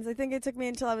tampons. I think it took me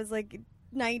until I was like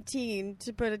 19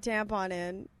 to put a tampon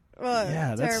in. Ugh,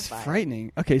 yeah, that's terrifying.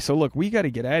 Frightening. Okay, so look, we got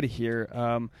to get out of here.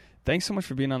 Thanks so much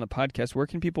for being on the podcast. Where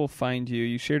can people find you?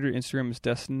 You shared your Instagram as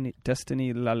Destiny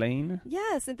Lalane.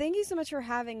 Yes, and thank you so much for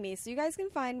having me. So you guys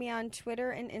can find me on Twitter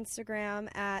and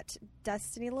Instagram at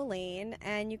Destiny Lalane,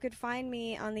 and you could find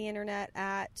me on the internet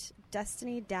at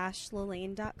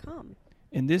destiny-lalane.com.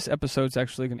 And this episode's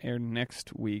actually going to air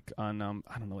next week on,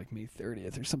 I don't know, like May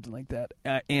 30th or something like that.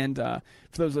 And for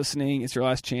those listening, it's your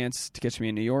last chance to catch me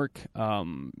in New York.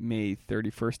 May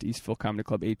 31st, Eastville Comedy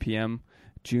Club, 8 p.m.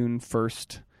 June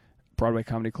 1st, Broadway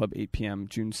Comedy Club, 8 p.m.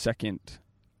 June 2nd,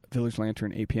 Village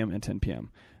Lantern, 8 p.m. and 10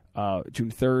 p.m.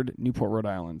 June 3rd, Newport, Rhode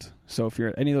Island. So if you're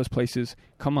at any of those places,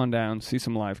 come on down, see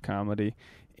some live comedy.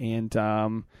 And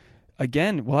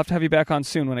Again, we'll have to have you back on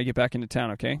soon when I get back into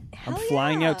town, okay? Hell I'm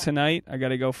flying yeah. out tonight. I got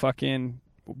to go fucking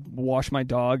wash my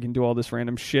dog and do all this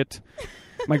random shit.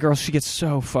 My girl, she gets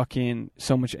so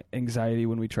much anxiety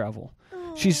when we travel.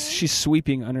 She's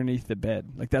sweeping underneath the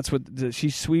bed. Like, that's what she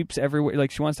sweeps everywhere.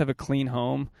 Like, she wants to have a clean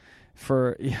home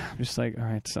I'm just like, all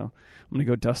right, so I'm going to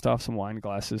go dust off some wine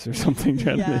glasses or something,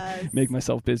 trying to make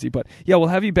myself busy. But yeah, we'll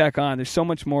have you back on. There's so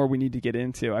much more we need to get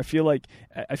into. I feel like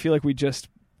we just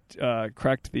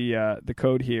cracked the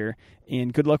code here.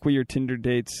 And good luck with your Tinder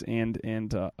dates, and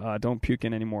don't puke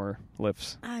in any more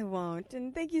lifts. I won't.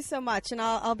 And thank you so much. And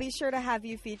I'll be sure to have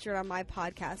you featured on my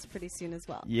podcast pretty soon as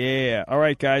well. Yeah. All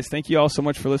right, guys. Thank you all so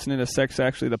much for listening to Sex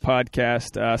Actually, the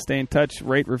podcast. Stay in touch,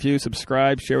 rate, review,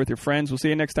 subscribe, share with your friends. We'll see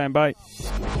you next time. Bye.